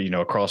 whether it just be,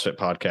 a CrossFit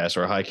podcast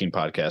or a hiking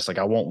podcast. Like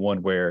I want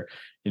one where,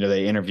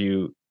 they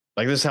interview,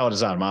 like this is how I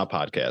design my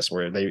podcast,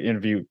 where they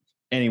interview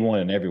anyone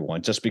and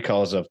everyone just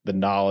because of the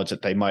knowledge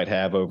that they might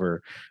have over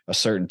a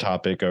certain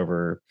topic,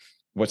 over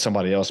what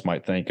somebody else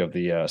might think of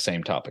the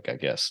same topic, I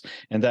guess.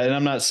 And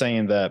I'm not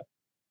saying that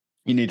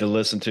you need to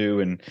listen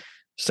to and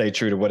stay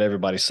true to what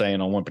everybody's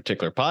saying on one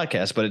particular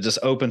podcast, but it just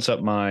opens up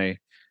my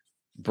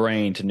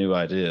brain to new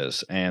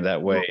ideas. And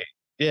that way,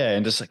 yeah.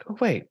 And just like, oh,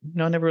 wait,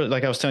 I never really,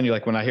 like I was telling you,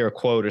 like when I hear a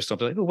quote or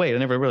something, like, oh, wait, I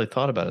never really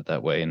thought about it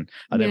that way. And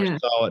I never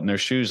saw it in their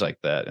shoes like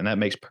that. And that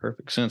makes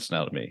perfect sense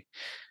now to me.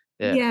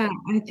 Yeah,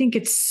 I think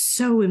it's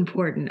so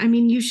important. I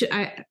mean,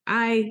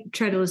 I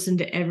try to listen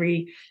to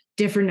every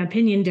different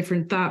opinion,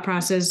 different thought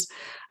process.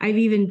 I've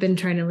even been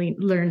trying to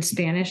learn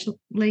Spanish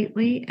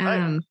lately.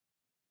 Right.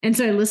 And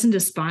so I listen to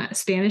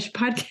Spanish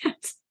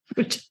podcasts,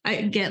 which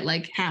I get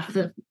like half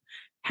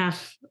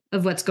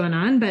of what's going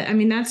on. But I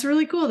mean, that's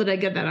really cool that I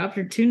get that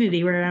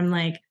opportunity where I'm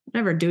like,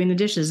 whatever, doing the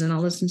dishes and I'll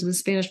listen to the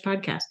Spanish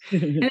podcast.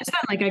 And it's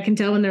not like I can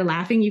tell when they're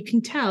laughing. You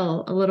can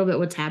tell a little bit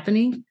what's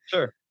happening.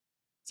 Sure.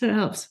 So it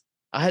helps.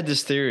 I had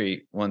this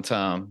theory one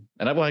time,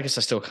 and I guess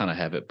I still kind of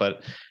have it,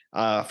 but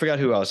I forgot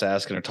who I was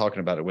asking or talking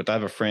about it with. I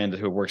have a friend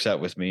who works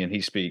out with me and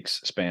he speaks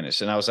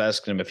Spanish. And I was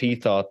asking him if he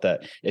thought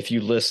that if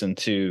you listen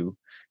to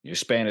your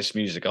Spanish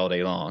music all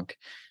day long,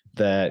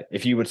 that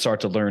if you would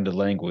start to learn the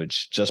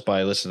language just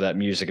by listening to that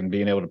music and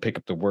being able to pick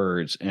up the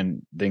words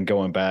and then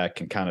going back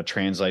and kind of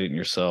translating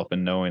yourself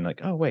and knowing like,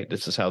 oh, wait,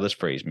 this is how this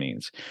phrase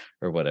means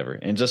or whatever.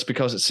 And just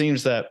because it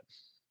seems that,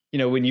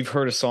 when you've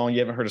heard a song, you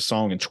haven't heard a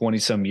song in 20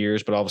 some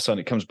years, but all of a sudden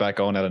it comes back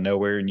on out of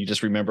nowhere and you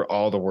just remember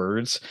all the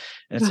words.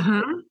 And it's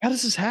like, how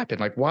does this happen?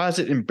 Like, why is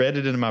it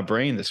embedded into my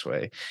brain this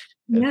way?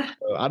 Yeah.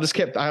 So I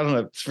don't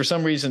know, for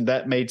some reason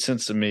that made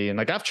sense to me. And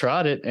like, I've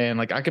tried it and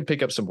like, I could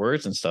pick up some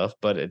words and stuff,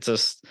 but it's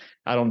just,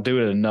 I don't do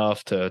it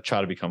enough to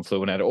try to become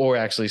fluent at it or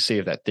actually see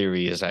if that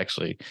theory is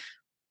actually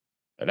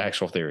an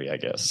actual theory, I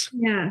guess.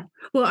 Yeah.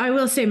 Well, I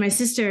will say my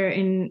sister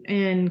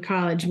in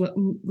college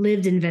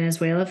lived in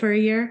Venezuela for a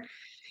year.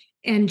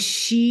 And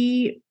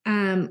she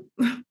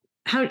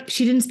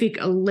she didn't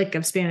speak a lick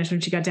of Spanish when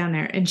she got down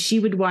there, and she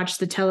would watch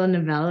the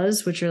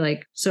telenovelas, which are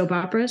like soap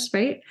operas,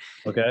 right?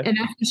 Okay. And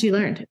that's what she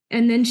learned.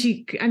 And then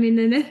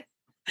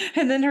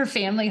and then her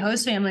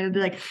host family would be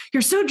like,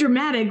 "You're so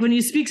dramatic when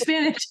you speak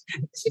Spanish,"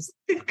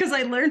 because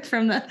I learned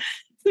from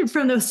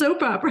the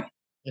soap opera.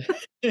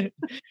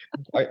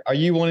 Are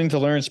you wanting to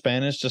learn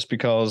Spanish just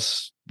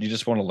because you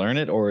just want to learn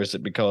it, or is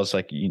it because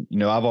like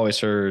I've always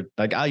heard,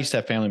 like I used to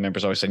have family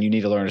members always saying you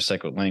need to learn a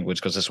second language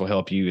because this will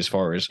help you as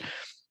far as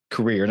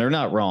career, and they're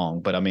not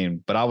wrong, but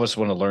but I always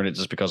want to learn it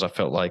just because I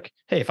felt like,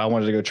 hey, if I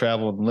wanted to go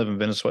travel and live in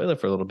Venezuela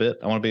for a little bit,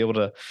 I want to be able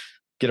to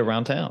get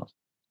around town.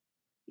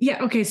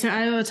 Yeah. Okay. So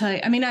I will tell you,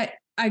 I mean, I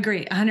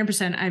agree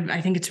 100%.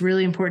 I think it's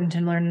really important to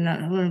learn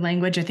another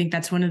language. I think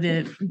that's one of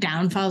the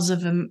downfalls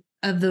of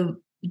the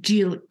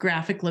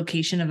geographic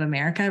location of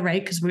America,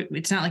 right? Because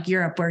it's not like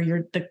Europe where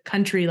you're the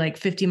country like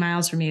 50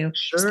 miles from you.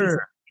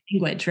 Sure.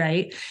 Language,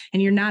 right?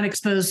 And you're not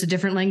exposed to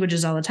different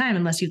languages all the time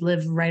unless you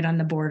live right on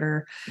the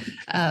border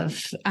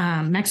of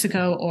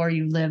Mexico or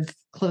you live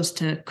close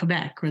to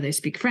Quebec where they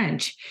speak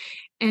French.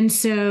 And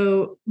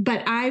so,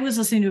 but I was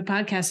listening to a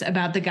podcast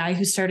about the guy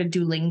who started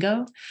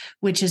Duolingo,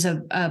 which is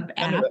a app.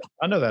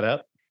 I know that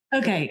app.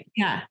 Okay.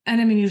 Yeah. And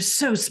I mean, he was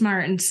so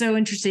smart and so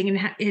interesting.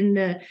 And in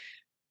the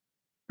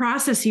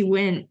process he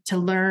went to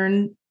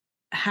learn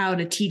how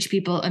to teach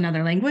people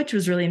another language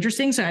was really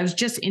interesting. So I was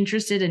just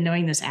interested in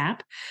knowing this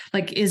app.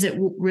 Like, is it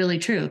really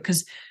true?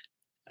 Because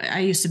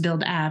I used to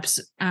build apps.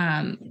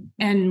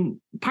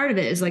 And part of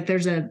it is like,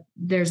 there's a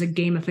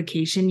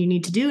gamification you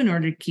need to do in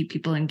order to keep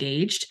people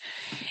engaged.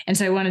 And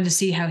so I wanted to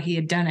see how he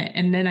had done it.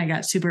 And then I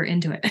got super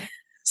into it.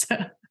 So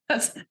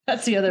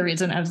that's the other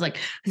reason I was like,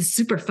 this is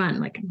super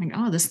fun. Like, I'm like,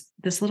 oh,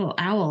 this little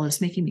owl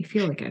is making me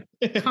feel like I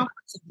accomplished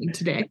something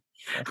today.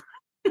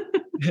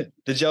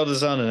 Did y'all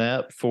design an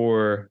app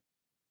for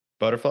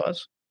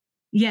butterflies?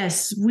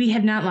 Yes, we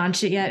have not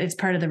launched it yet. It's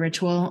part of the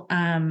Ritual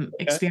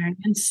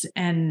experience,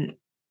 and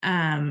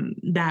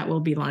that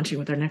will be launching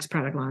with our next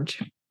product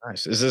launch.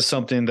 Nice. Is this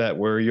something that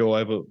where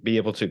you'll be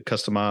able to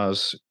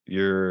customize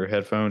your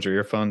headphones or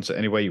earphones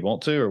any way you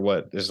want to, or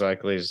what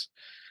exactly is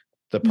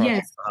the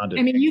process behind it?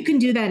 I mean, you can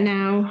do that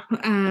now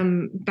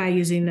by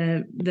using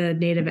the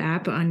native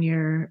app on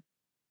your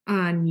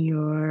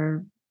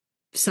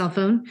cell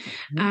phone.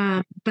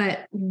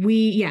 But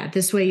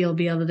this way you'll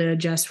be able to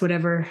adjust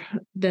whatever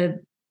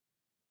the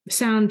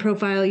sound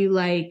profile you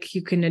like.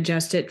 You can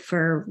adjust it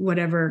for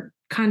whatever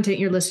content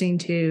you're listening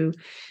to.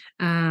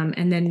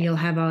 And then you'll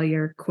have all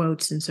your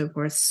quotes and so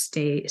forth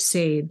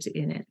saved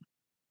in it.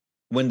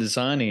 When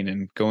designing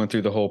and going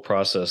through the whole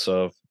process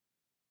of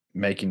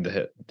making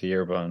the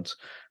earbuds,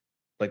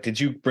 like, did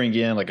you bring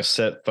in like a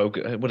set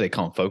focus, what do they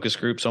call them? Focus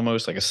groups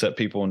almost, like a set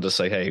people and just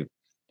say, hey,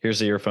 here's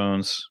the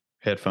earphones,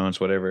 headphones,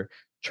 whatever,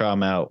 try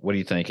them out. What are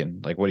you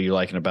thinking? Like, what are you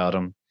liking about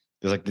them?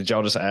 Did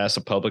y'all just ask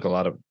the public a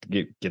lot of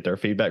get their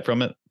feedback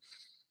from it?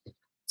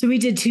 So we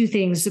did two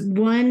things.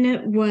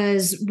 One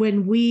was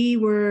when we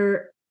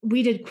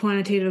did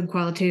quantitative and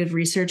qualitative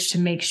research to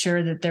make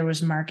sure that there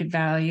was market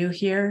value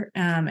here,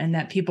 and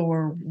that people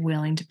were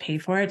willing to pay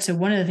for it. So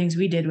one of the things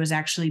we did was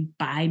actually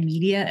buy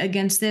media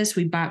against this.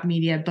 We bought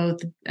media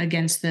both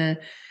against the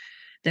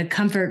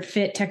comfort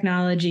fit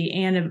technology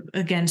and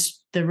against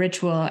the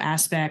Ritual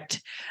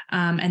aspect,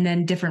 and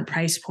then different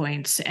price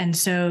points. And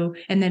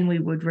then we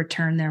would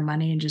return their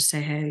money and just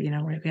say, hey,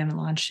 we haven't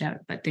launched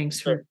yet, but thanks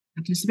for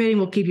participating.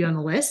 We'll keep you on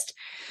the list.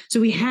 So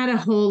we had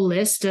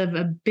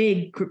a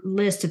big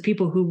list of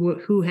people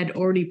who had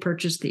already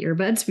purchased the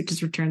earbuds. We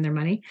just returned their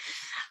money.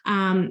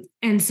 And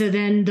so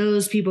then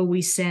those people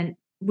we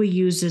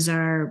used as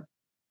our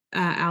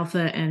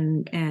alpha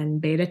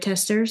and beta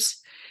testers,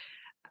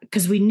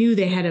 because we knew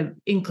they had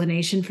an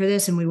inclination for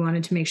this and we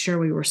wanted to make sure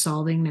we were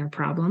solving their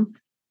problem.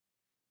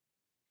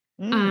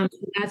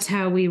 That's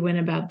how we went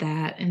about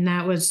that. And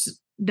that was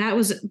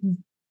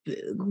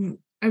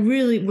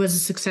a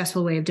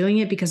successful way of doing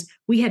it because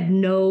we had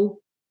no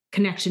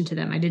connection to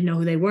them. I didn't know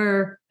who they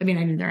were. I mean,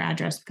 I knew their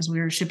address because we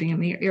were shipping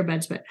them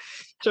earbuds, but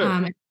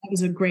that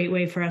was a great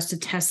way for us to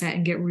test that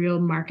and get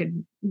real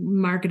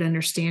market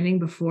understanding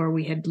before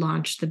we had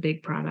launched the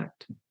big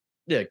product.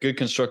 Yeah, good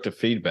constructive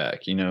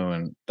feedback,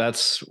 and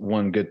that's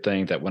one good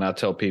thing that when I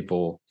tell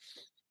people,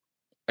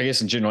 I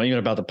guess in general, even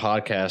about the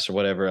podcast or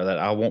whatever, that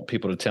I want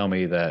people to tell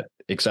me that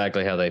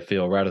exactly how they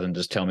feel rather than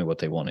just tell me what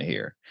they want to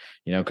hear,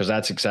 because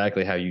that's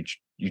exactly how you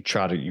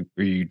try to,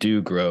 you do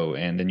grow,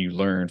 and then you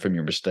learn from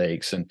your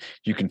mistakes and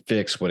you can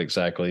fix what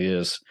exactly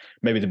is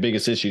maybe the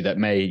biggest issue that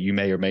you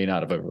may or may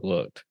not have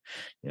overlooked,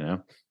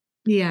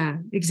 Yeah,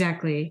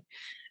 exactly.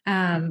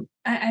 I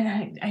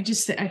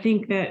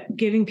think that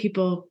giving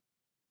people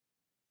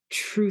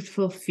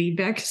truthful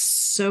feedback is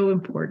so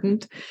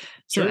important.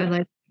 So Sure. I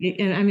like,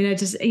 and I mean,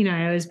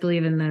 I always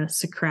believe in the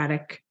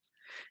Socratic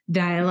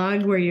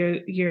dialogue where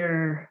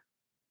you're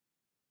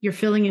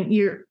filling in,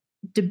 you're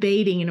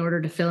debating in order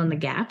to fill in the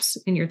gaps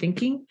in your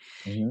thinking.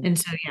 Mhm. And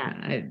so,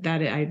 yeah,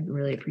 I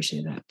really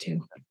appreciate that too.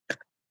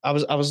 I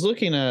was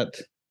looking at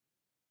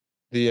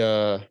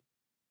the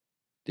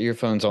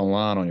earphones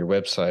online on your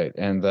website,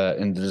 and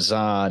the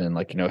design, and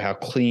like how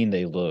clean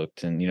they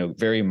looked, and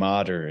very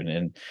modern,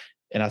 and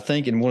I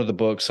think in one of the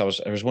books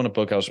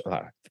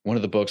one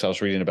of the books I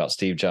was reading about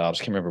Steve Jobs.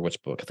 I can't remember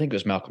which book. I think it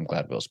was Malcolm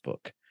Gladwell's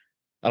book.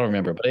 I don't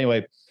remember, but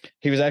anyway,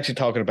 he was actually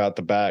talking about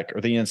the back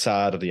or the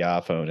inside of the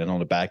iPhone, and on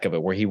the back of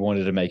it, where he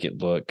wanted to make it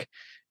look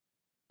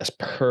as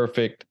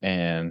perfect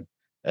and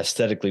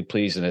aesthetically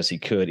pleasing as he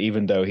could,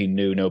 even though he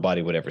knew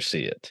nobody would ever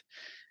see it.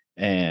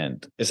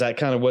 And is that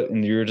kind of what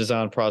in your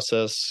design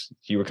process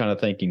you were kind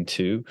of thinking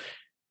too?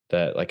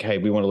 That like, hey,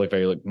 we want to look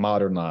very like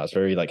modernized,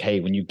 very like, hey,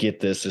 when you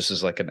get this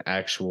is like an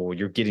actual,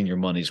 you're getting your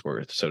money's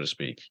worth, so to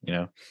speak,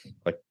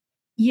 Like,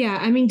 Yeah,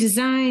 I mean,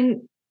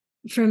 design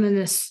from an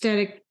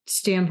aesthetic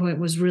standpoint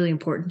was really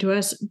important to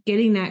us.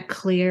 Getting that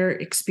clear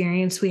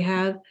experience we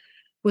have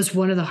was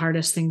one of the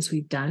hardest things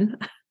we've done.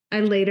 I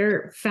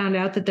later found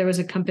out that there was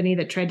a company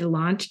that tried to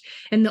launch,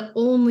 and the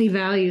only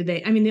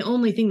the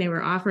only thing they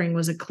were offering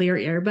was a clear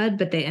earbud,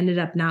 but they ended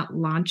up not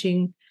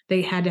launching.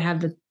 They had to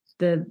have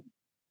the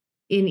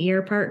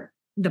in-ear part,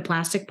 the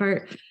plastic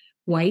part,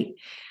 white.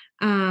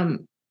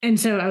 And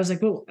so I was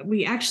like, well,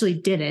 we actually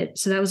did it.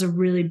 So that was a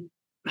really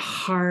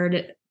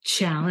hard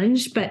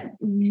challenge, but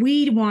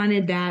we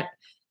wanted that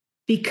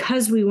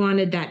because we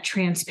wanted that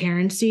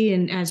transparency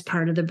and as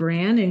part of the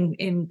brand,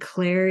 and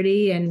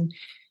clarity and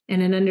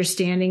an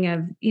understanding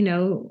of,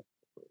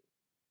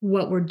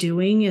 what we're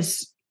doing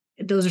is,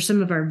 those are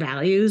some of our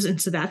values.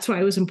 And so that's why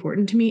it was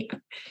important to me.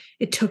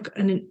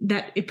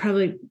 It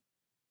probably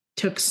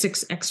took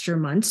 6 extra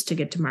months to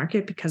get to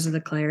market because of the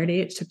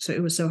clarity.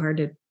 It was so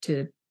hard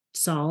to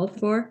solve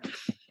for,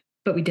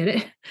 but we did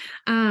it.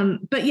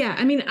 But yeah,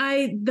 I mean,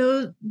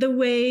 the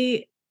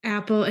way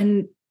Apple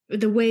and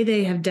the way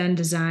they have done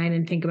design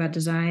and think about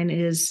design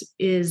is,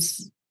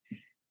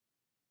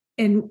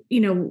 and we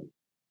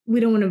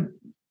don't want to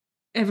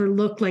ever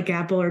look like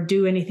Apple or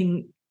do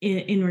anything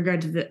in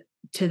regard to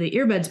the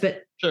earbuds,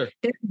 but sure,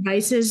 their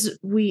devices,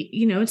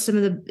 it's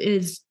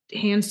is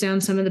hands down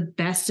some of the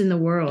best in the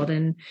world,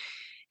 and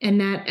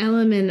that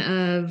element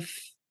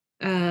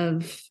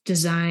of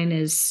design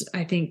is,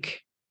 I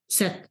think,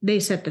 set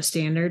the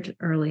standard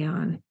early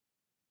on.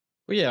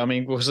 well, yeah, I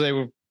mean, because they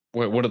were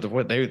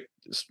what they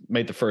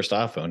made the first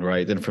iPhone,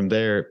 right? Then from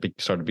there it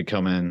started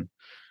becoming,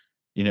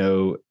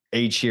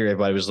 each year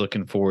everybody was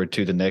looking forward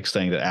to the next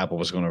thing that Apple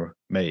was going to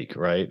make,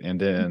 right? And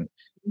then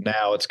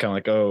now it's kind of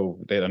like, oh,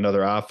 they had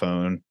another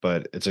iPhone,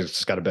 but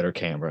it's got a better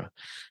camera.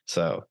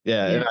 So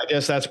yeah, and I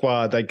guess that's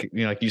why, like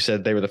like you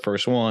said, they were the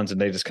first ones,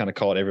 and they just kind of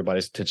caught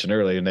everybody's attention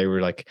early, and they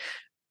were like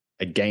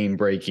a game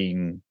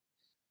breaking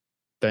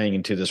thing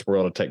into this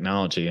world of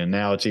technology. And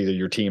now it's either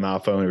your team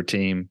iPhone or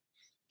team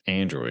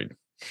Android.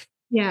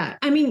 Yeah,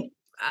 I mean,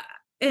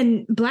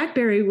 and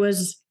BlackBerry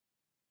was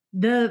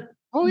the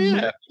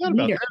leader,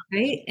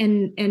 right?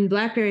 And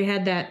BlackBerry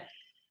had that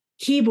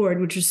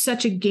keyboard, which was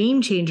such a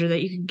game changer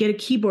that you could get a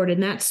keyboard in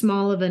that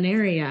small of an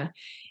area.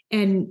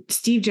 And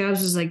Steve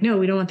Jobs was like, no,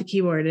 we don't want the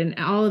keyboard. And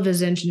all of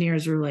his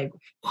engineers were like,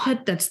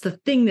 what? That's the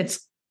thing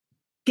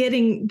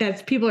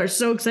that people are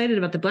so excited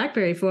about the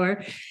BlackBerry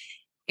for.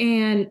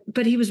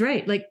 But he was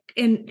right. Like,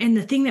 and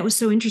the thing that was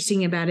so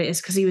interesting about it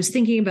is because he was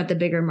thinking about the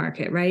bigger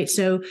market, right?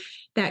 So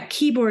that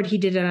keyboard, he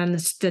did it on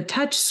the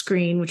touch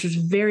screen, which was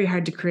very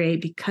hard to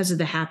create because of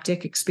the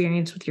haptic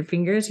experience with your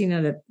fingers,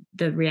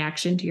 the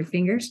reaction to your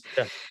fingers.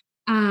 Yeah.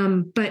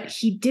 But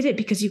he did it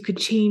because you could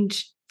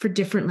change for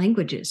different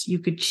languages. You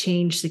could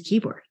change the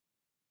keyboard,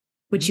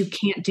 which you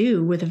can't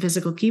do with a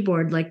physical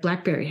keyboard like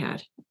BlackBerry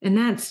had. And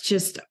that's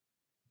just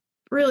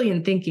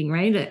brilliant thinking,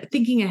 right?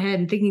 Thinking ahead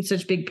and thinking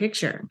such big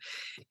picture.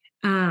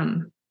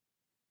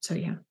 So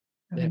yeah,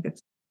 I think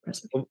it's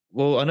impressive.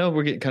 Well, I know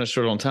we're getting kind of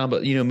short on time,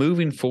 but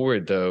moving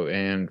forward though,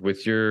 and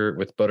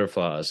with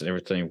butterflies and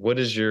everything, where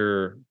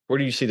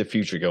do you see the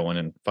future going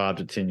in 5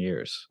 to 10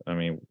 years? I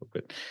mean,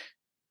 do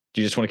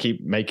you just want to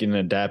keep making and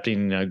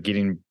adapting,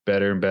 getting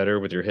better and better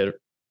with your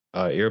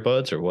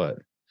earbuds, or what?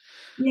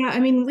 Yeah, I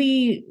mean,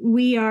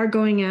 we are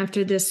going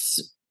after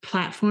this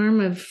platform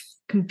of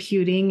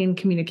computing and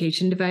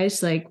communication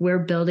device. Like, we're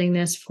building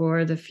this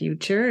for the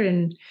future,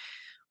 and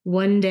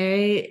one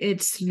day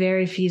it's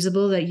very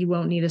feasible that you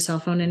won't need a cell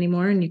phone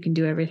anymore and you can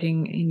do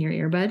everything in your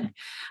earbud.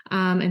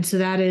 And so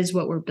that is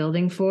what we're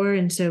building for.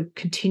 And so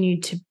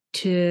continue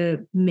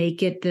to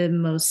make it the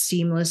most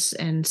seamless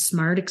and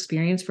smart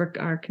experience for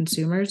our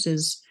consumers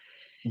is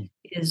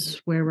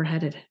where we're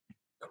headed.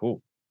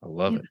 Cool. I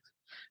love it.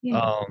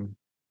 Yeah.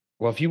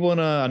 Well, if you want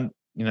to,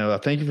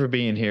 thank you for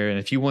being here. And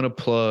if you want to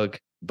plug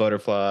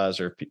Butterflies,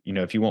 or,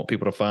 if you want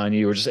people to find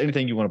you, or just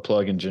anything you want to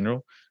plug in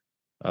general,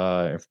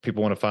 if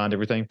people want to find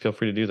everything, feel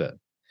free to do that.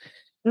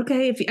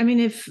 Okay.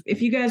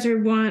 If you guys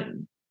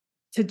want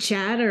to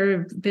chat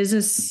or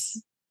business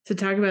to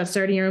talk about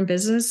starting your own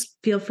business,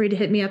 feel free to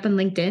hit me up on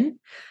LinkedIn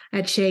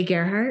at Shay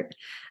Gerhardt.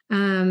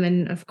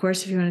 And of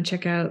course, if you want to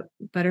check out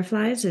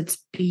Butterflies, it's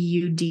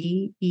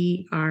Buderflys.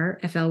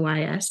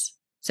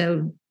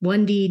 So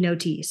 1D, no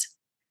T's.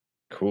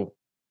 Cool.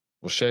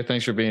 Well, Shay,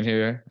 thanks for being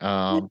here.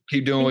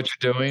 Keep doing what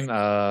you're doing.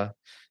 I'm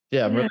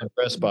really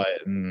impressed by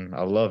it, and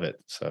I love it.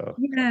 So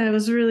yeah, it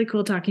was really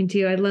cool talking to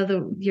you. I love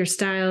your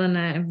style, and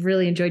I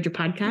really enjoyed your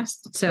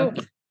podcast. So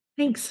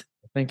thanks.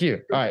 Thank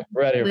you. All right,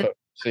 we're out of here, folks.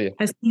 See you.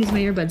 I use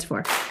my earbuds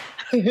for.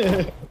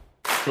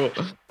 Cool.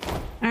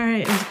 All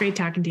right, it was great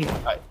talking to you.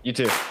 All right, you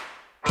too.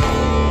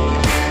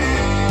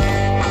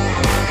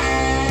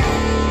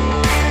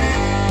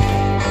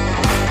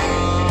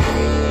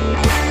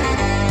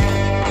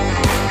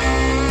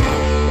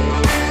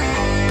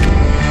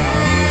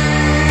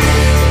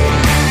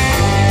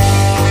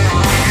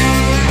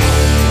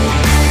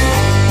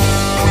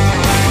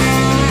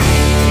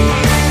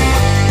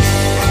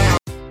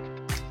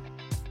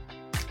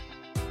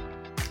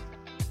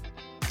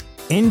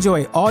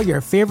 Enjoy all your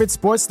favorite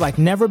sports like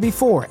never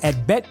before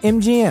at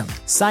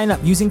BetMGM. Sign up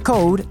using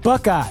code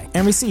Buckeye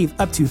and receive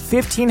up to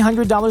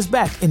 $1,500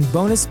 back in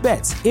bonus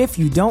bets if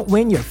you don't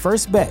win your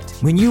first bet.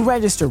 When you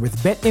register with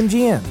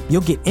BetMGM,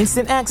 you'll get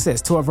instant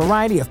access to a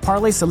variety of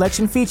parlay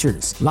selection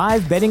features,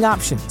 live betting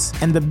options,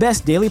 and the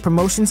best daily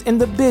promotions in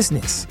the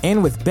business.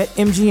 And with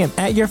BetMGM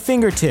at your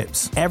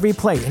fingertips, every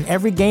play and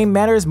every game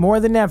matters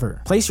more than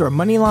ever. Place your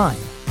money line,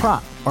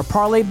 prop, or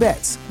parlay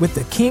bets with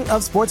the king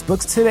of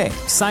sportsbooks today.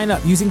 Sign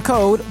up using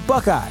code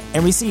Buckeye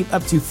and receive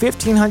up to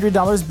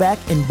 $1,500 back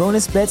in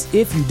bonus bets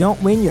if you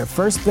don't win your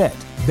first bet.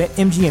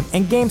 BetMGM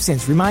and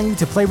GameSense remind you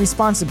to play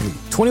responsibly.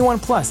 21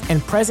 plus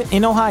and present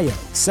in Ohio,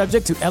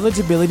 subject to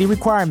eligibility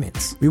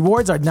requirements.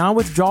 Rewards are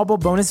non-withdrawable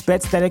bonus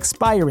bets that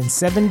expire in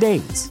 7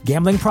 days.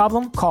 Gambling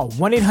problem? Call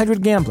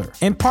 1-800-GAMBLER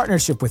in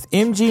partnership with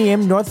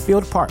MGM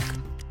Northfield Park.